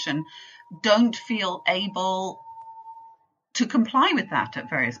obligation, don't feel able to comply with that at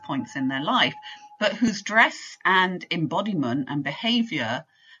various points in their life, but whose dress and embodiment and behavior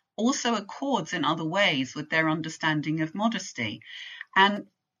also accords in other ways with their understanding of modesty. And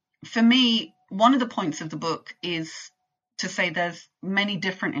for me, one of the points of the book is to say there's many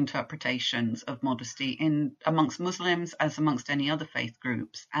different interpretations of modesty amongst Muslims as amongst any other faith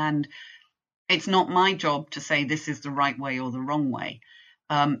groups. And it's not my job to say this is the right way or the wrong way.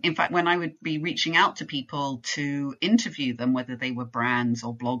 In fact, when I would be reaching out to people to interview them, whether they were brands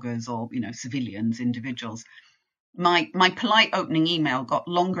or bloggers or, civilians, individuals, my polite opening email got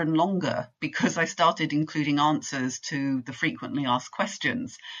longer and longer because I started including answers to the frequently asked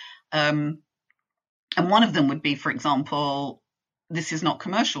questions. And one of them would be, for example, this is not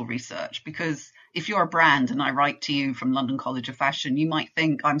commercial research, because if you're a brand and I write to you from London College of Fashion, you might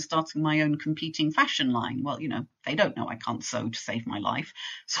think I'm starting my own competing fashion line. Well, they don't know I can't sew to save my life.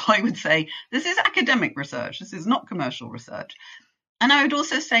 So I would say, this is academic research. This is not commercial research. And I would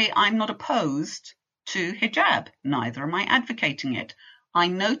also say I'm not opposed to hijab. Neither am I advocating it. I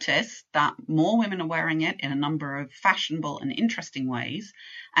notice that more women are wearing it in a number of fashionable and interesting ways,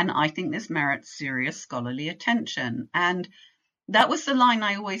 and I think this merits serious scholarly attention. And that was the line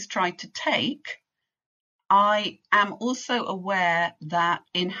I always tried to take. I am also aware that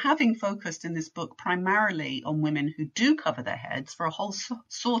in having focused in this book primarily on women who do cover their heads for a whole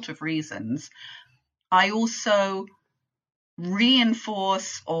sort of reasons, I also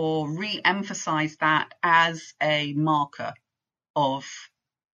reinforce or re-emphasize that as a marker of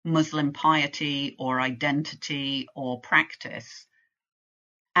Muslim piety or identity or practice.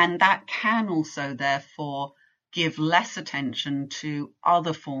 And that can also, therefore, give less attention to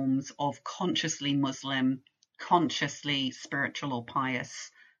other forms of consciously Muslim, consciously spiritual or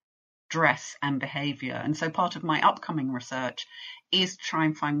pious dress and behavior. And so part of my upcoming research is to try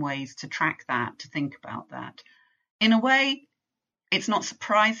and find ways to track that, to think about that. In a way, it's not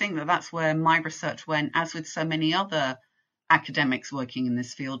surprising that that's where my research went, as with so many other academics working in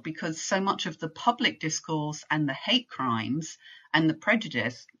this field, because so much of the public discourse and the hate crimes and the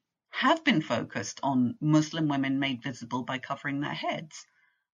prejudice have been focused on Muslim women made visible by covering their heads,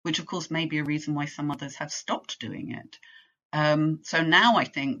 which of course may be a reason why some others have stopped doing it. So now I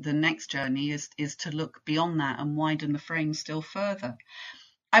think the next journey is to look beyond that and widen the frame still further.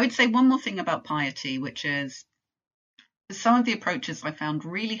 I would say one more thing about piety, which is some of the approaches I found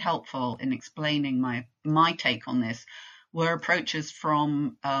really helpful in explaining my take on this were approaches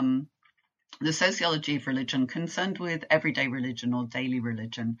from the sociology of religion concerned with everyday religion or daily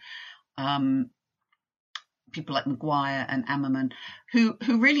religion. People like Maguire and Ammerman, who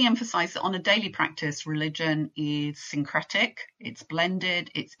really emphasize that on a daily practice, religion is syncretic, it's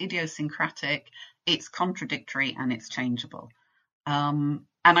blended, it's idiosyncratic, it's contradictory, and it's changeable. And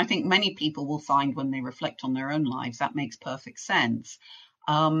I think many people will find when they reflect on their own lives, that makes perfect sense.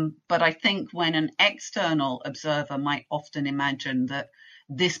 But I think when an external observer might often imagine that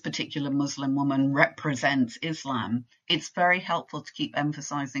this particular Muslim woman represents Islam, it's very helpful to keep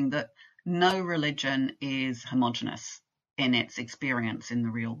emphasizing that no religion is homogenous in its experience in the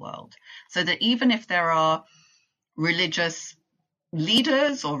real world. So that even if there are religious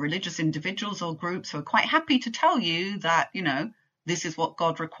leaders or religious individuals or groups who are quite happy to tell you that, this is what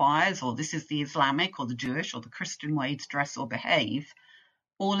God requires, or this is the Islamic or the Jewish or the Christian way to dress or behave,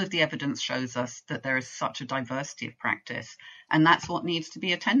 all of the evidence shows us that there is such a diversity of practice, and that's what needs to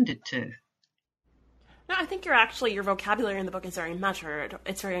be attended to. No, I think your vocabulary in the book is very measured.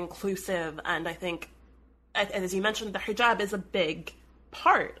 It's very inclusive, and I think, as you mentioned, the hijab is a big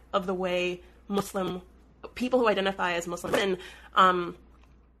part of the way Muslim people who identify as Muslim women,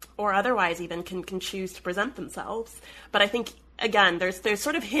 or otherwise even, can choose to present themselves. But I think, again, there's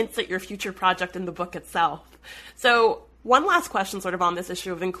sort of hints at your future project in the book itself. So one last question sort of on this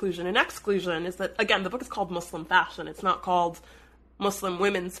issue of inclusion and exclusion is that, again, the book is called Muslim Fashion. It's not called Muslim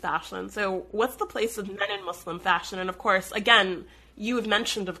Women's Fashion. So what's the place of men in Muslim fashion? And of course, again, you have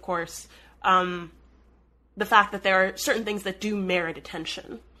mentioned, of course, the fact that there are certain things that do merit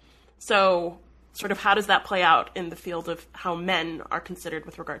attention. So sort of how does that play out in the field of how men are considered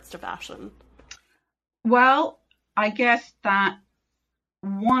with regards to fashion? Well, I guess that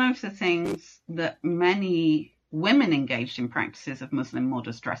one of the things that many women engaged in practices of Muslim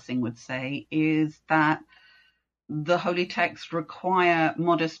modest dressing would say is that the holy texts require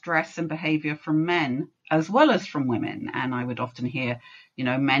modest dress and behavior from men as well as from women. And I would often hear,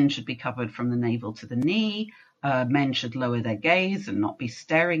 men should be covered from the navel to the knee, men should lower their gaze and not be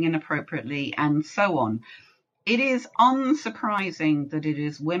staring inappropriately, and so on. It is unsurprising that it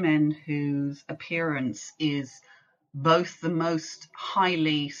is women whose appearance is both the most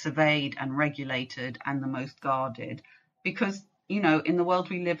highly surveyed and regulated and the most guarded, because, in the world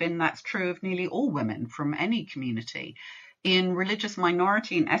we live in, that's true of nearly all women from any community. In religious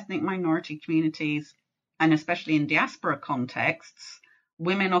minority and ethnic minority communities, and especially in diaspora contexts,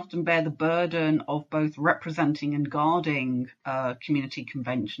 women often bear the burden of both representing and guarding community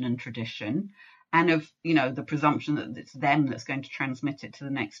convention and tradition, and of, the presumption that it's them that's going to transmit it to the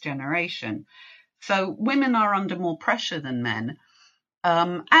next generation. So women are under more pressure than men.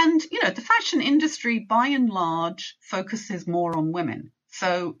 And, the fashion industry, by and large, focuses more on women.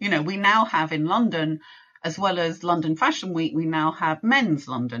 So, we now have in London, as well as London Fashion Week, we now have Men's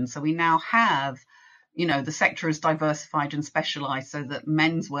London. So we now have, the sector is diversified and specialized so that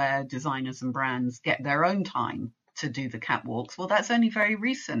menswear designers and brands get their own time to do the catwalks. Well, that's only very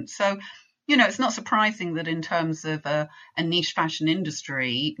recent. So, it's not surprising that in terms of a niche fashion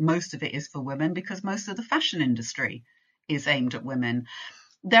industry, most of it is for women because most of the fashion industry is aimed at women.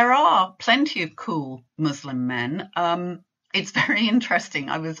 There are plenty of cool Muslim men. It's very interesting.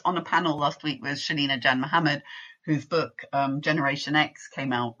 I was on a panel last week with Shalina Jan Mohammed, whose book Generation X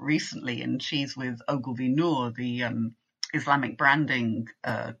came out recently, and she's with Ogilvy Noor, the Islamic branding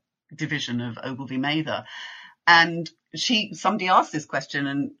division of Ogilvy Mather. And somebody asked this question,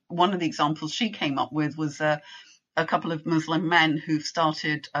 and one of the examples she came up with was a couple of Muslim men who've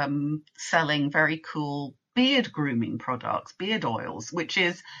started selling very cool beard grooming products, beard oils, which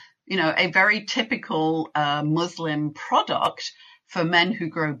is, a very typical Muslim product for men who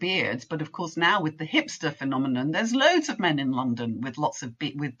grow beards. But of course, now with the hipster phenomenon, there's loads of men in London with lots of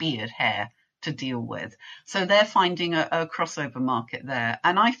with beard hair to deal with. So they're finding a crossover market there.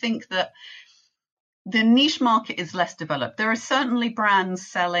 And I think that the niche market is less developed. There are certainly brands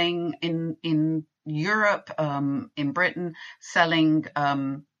selling in Europe, in Britain, selling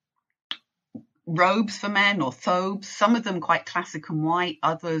robes for men or thobes, some of them quite classic and white,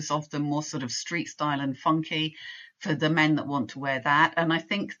 others of them more sort of street style and funky for the men that want to wear that. And I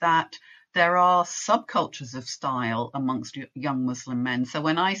think that there are subcultures of style amongst young Muslim men. So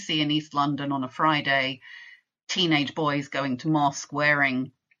when I see in East London on a Friday, teenage boys going to mosque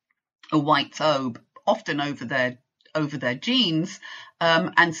wearing a white thobe, often over their jeans,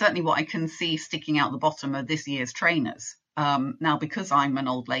 and certainly what I can see sticking out the bottom are this year's trainers. Now, because I'm an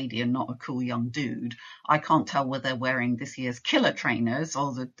old lady and not a cool young dude, I can't tell whether they're wearing this year's killer trainers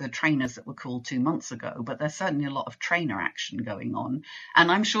or the trainers that were cool 2 months ago, but there's certainly a lot of trainer action going on.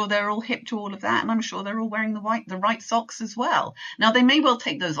 And I'm sure they're all hip to all of that, and I'm sure they're all wearing the right socks as well. Now, they may well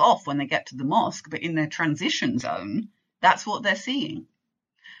take those off when they get to the mosque, but in their transition zone, that's what they're seeing.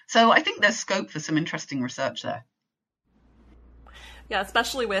 So I think there's scope for some interesting research there. Yeah,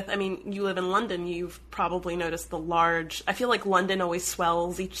 especially you live in London, you've probably noticed I feel like London always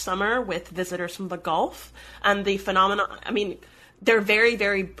swells each summer with visitors from the Gulf, and the phenomenon, they're very,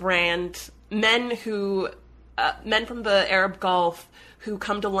 very men from the Arab Gulf who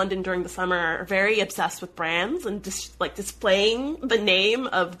come to London during the summer are very obsessed with brands and displaying the name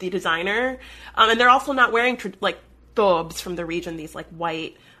of the designer. And they're also not wearing thobes from the region, these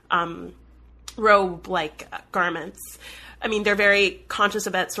white robe-like garments. They're very conscious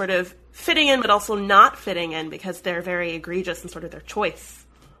about sort of fitting in, but also not fitting in because they're very egregious in sort of their choice.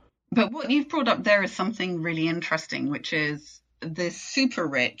 But what you've brought up there is something really interesting, which is the super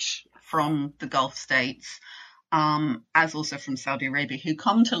rich from the Gulf states as also from Saudi Arabia, who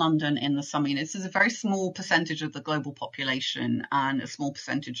come to London in the summer. This is a very small percentage of the global population and a small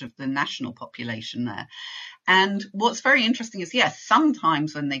percentage of the national population there. And what's very interesting is, yes,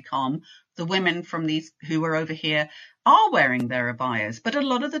 sometimes when they come, the women from these who are over here are wearing their abayas, but a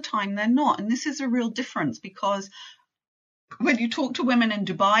lot of the time they're not. And this is a real difference, because when you talk to women in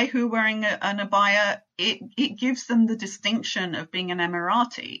Dubai who are wearing an abaya, it gives them the distinction of being an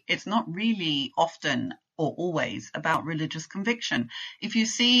Emirati. It's not really often or always about religious conviction. If you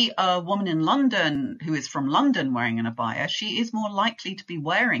see a woman in London who is from London wearing an abaya, she is more likely to be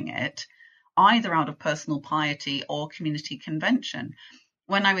wearing it either out of personal piety or community convention.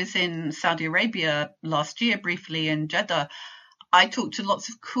 When I was in Saudi Arabia last year, briefly in Jeddah, I talked to lots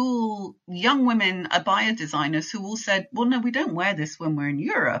of cool young women abaya designers who all said, well, no, we don't wear this when we're in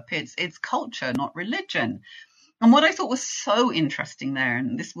Europe. It's culture, not religion. And what I thought was so interesting there,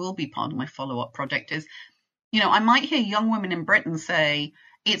 and this will be part of my follow-up project, is, I might hear young women in Britain say,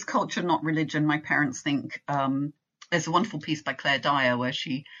 it's culture, not religion. My parents think, there's a wonderful piece by Claire Dyer where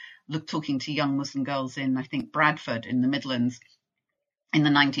she looked talking to young Muslim girls in, I think, Bradford in the Midlands in the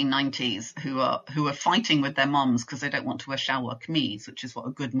 1990s who are fighting with their moms because they don't want to wear shalwar kameez, which is what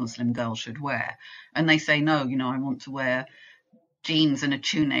a good Muslim girl should wear. And they say, no, I want to wear jeans and a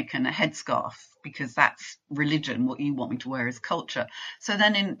tunic and a headscarf because that's religion. What you want me to wear is culture. So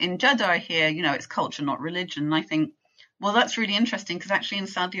then in Jeddah, I hear, it's culture, not religion. And I think, well, that's really interesting, because actually in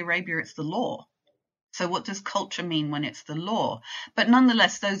Saudi Arabia, it's the law. So what does culture mean when it's the law? But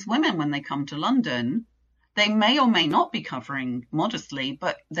nonetheless, those women, when they come to London, they may or may not be covering modestly,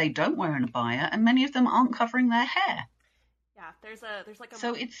 but they don't wear an abaya, and many of them aren't covering their hair. Yeah,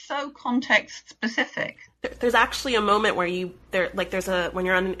 so it's so context specific. There's actually a moment where when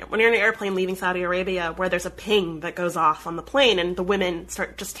you're in an airplane leaving Saudi Arabia, where there's a ping that goes off on the plane, and the women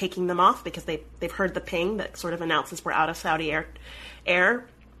start just taking them off because they've heard the ping that sort of announces we're out of Saudi air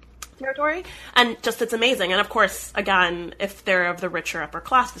territory, and just it's amazing. And of course, again, if they're of the richer upper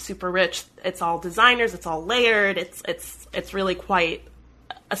class, the super rich, it's all designers, it's all layered, it's really quite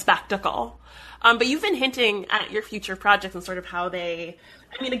a spectacle. But you've been hinting at your future projects and sort of how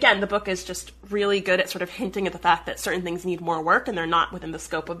again, the book is just really good at sort of hinting at the fact that certain things need more work and they're not within the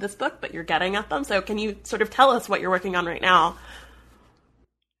scope of this book, but you're getting at them. So can you sort of tell us what you're working on right now?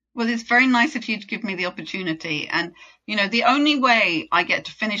 Well, it's very nice of you to give me the opportunity. And, the only way I get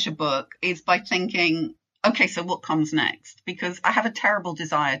to finish a book is by thinking, okay, so what comes next? Because I have a terrible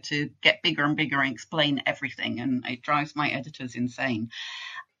desire to get bigger and bigger and explain everything. And it drives my editors insane.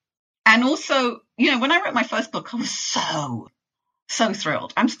 And also, when I wrote my first book, I was so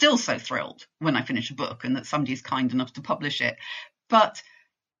thrilled. I'm still so thrilled when I finish a book and that somebody's kind enough to publish it. But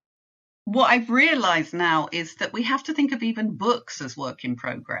what I've realized now is that we have to think of even books as work in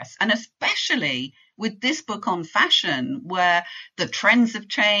progress. And especially with this book on fashion, where the trends have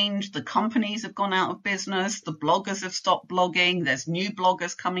changed, the companies have gone out of business, the bloggers have stopped blogging, there's new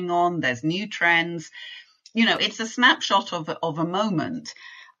bloggers coming on, there's new trends. It's a snapshot of a moment.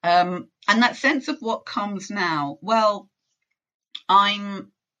 And that sense of what comes now, well,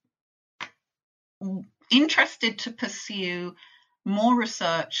 I'm interested to pursue more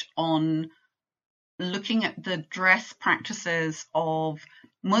research on looking at the dress practices of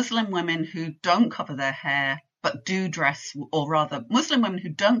Muslim women who don't cover their hair, but do dress, or rather Muslim women who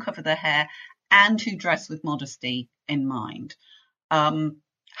don't cover their hair and who dress with modesty in mind.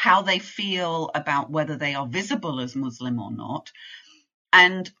 How they feel about whether they are visible as Muslim or not.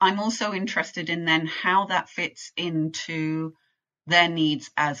 And I'm also interested in then how that fits into their needs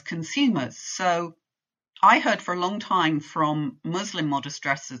as consumers. So I heard for a long time from Muslim modest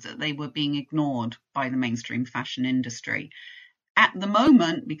dressers that they were being ignored by the mainstream fashion industry. At the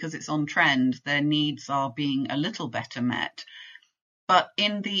moment, because it's on trend, their needs are being a little better met. But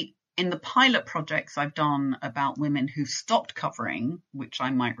in the pilot projects I've done about women who stopped covering, which I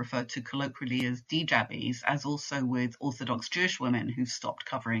might refer to colloquially as dijabis, as also with Orthodox Jewish women who stopped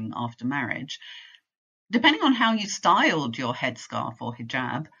covering after marriage, depending on how you styled your headscarf or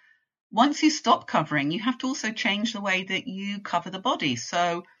hijab, once you stop covering, you have to also change the way that you cover the body.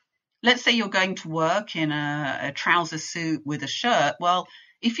 So let's say you're going to work in a trouser suit with a shirt. Well,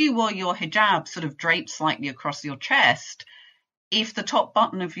 if you wore your hijab sort of draped slightly across your chest, if the top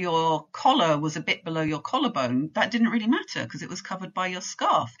button of your collar was a bit below your collarbone, that didn't really matter because it was covered by your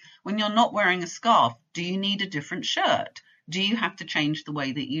scarf. When you're not wearing a scarf, do you need a different shirt? Do you have to change the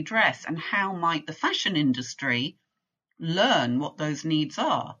way that you dress? And how might the fashion industry learn what those needs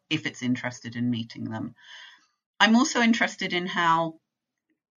are if it's interested in meeting them? I'm also interested in how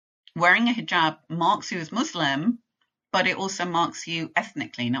wearing a hijab marks you as Muslim, but it also marks you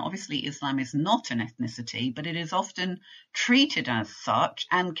ethnically. Now, obviously, Islam is not an ethnicity, but it is often treated as such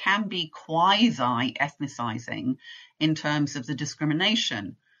and can be quasi-ethnicizing in terms of the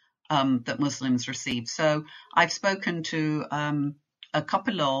discrimination that Muslims receive. So I've spoken to a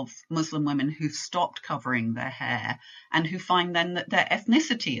couple of Muslim women who've stopped covering their hair and who find then that their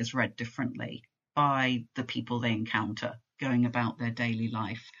ethnicity is read differently by the people they encounter going about their daily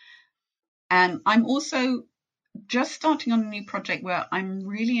life. And I'm also just starting on a new project where I'm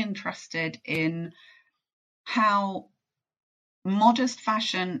really interested in how modest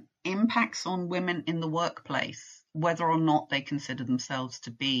fashion impacts on women in the workplace, whether or not they consider themselves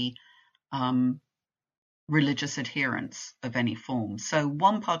to be religious adherents of any form. So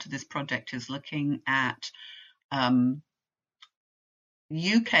one part of this project is looking at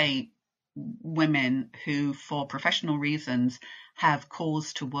UK women who, for professional reasons, have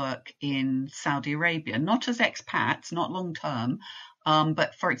cause to work in Saudi Arabia, not as expats, not long term,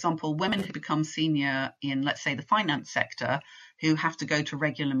 but for example, women who become senior in, let's say, the finance sector, who have to go to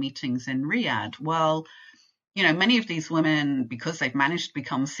regular meetings in Riyadh. Well, you know, many of these women, because they've managed to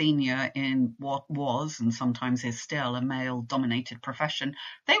become senior in what was and sometimes is still a male-dominated profession,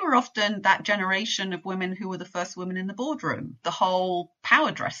 they were often that generation of women who were the first women in the boardroom. The whole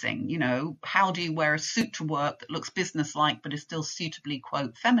power dressing, you know, how do you wear a suit to work that looks businesslike but is still suitably,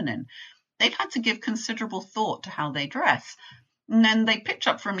 quote, feminine? They've had to give considerable thought to how they dress. And then they pitch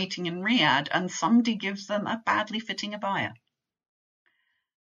up for a meeting in Riyadh and somebody gives them a badly fitting abaya.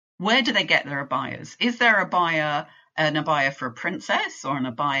 Where do they get their abayas? Is there an abaya for a princess or an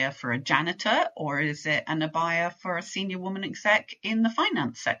abaya for a janitor, or is it an abaya for a senior woman exec in the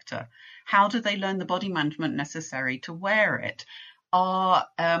finance sector? How do they learn the body management necessary to wear it? Who are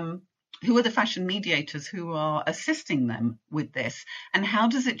the fashion mediators who are assisting them with this? And how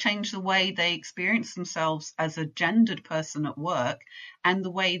does it change the way they experience themselves as a gendered person at work and the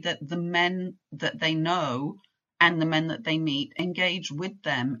way that the men that they know and the men that they meet engage with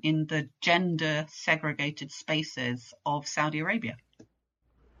them in the gender segregated spaces of Saudi Arabia?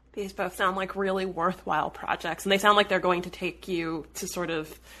 These both sound like really worthwhile projects, and they sound like they're going to take you to sort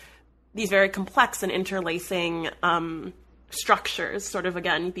of these very complex and interlacing structures, sort of,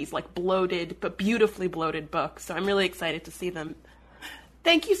 again, these like bloated but beautifully bloated books. So I'm really excited to see them.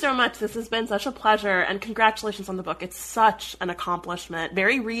 Thank you so much. This has been such a pleasure, and congratulations on the book. It's such an accomplishment.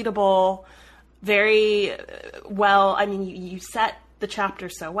 Very readable, very well. I mean, you set the chapter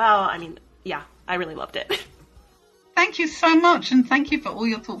so well. I mean, yeah, I really loved it. Thank you so much, and thank you for all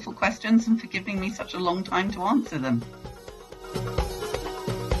your thoughtful questions and for giving me such a long time to answer them.